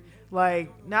angry.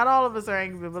 Like, not all of us are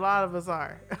angry, but a lot of us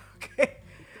are. Okay.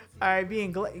 All right.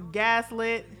 Being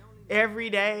gaslit every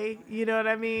day. You know what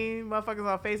I mean? Motherfuckers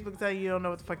on Facebook tell you don't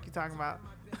know what the fuck you're talking about.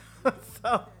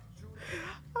 So,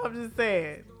 I'm just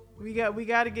saying. We got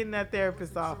to get in that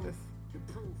therapist's office.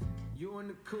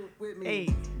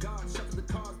 Hey,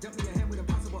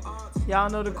 y'all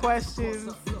know the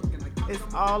questions. It's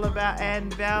all about adding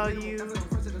value.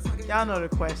 Y'all know the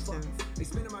questions.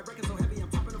 If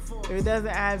it doesn't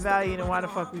add value, then why the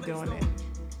fuck we doing it?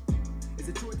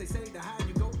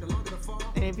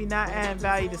 And if you're not adding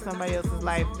value to somebody else's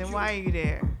life, then why are you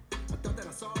there?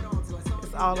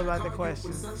 It's all about the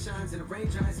questions.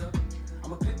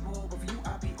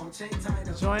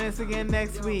 Join us again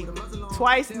next week.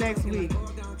 Twice next week.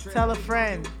 Tell a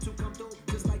friend.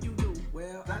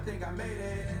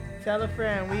 Tell a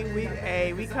friend.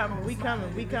 We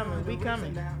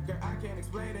coming.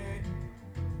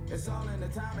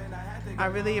 I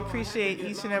really appreciate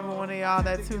each and every one of y'all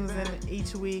that tunes in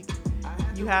each week.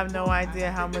 You have no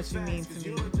idea how much you mean to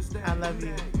me. I love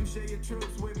you.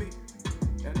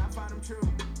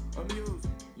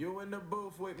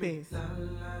 Peace.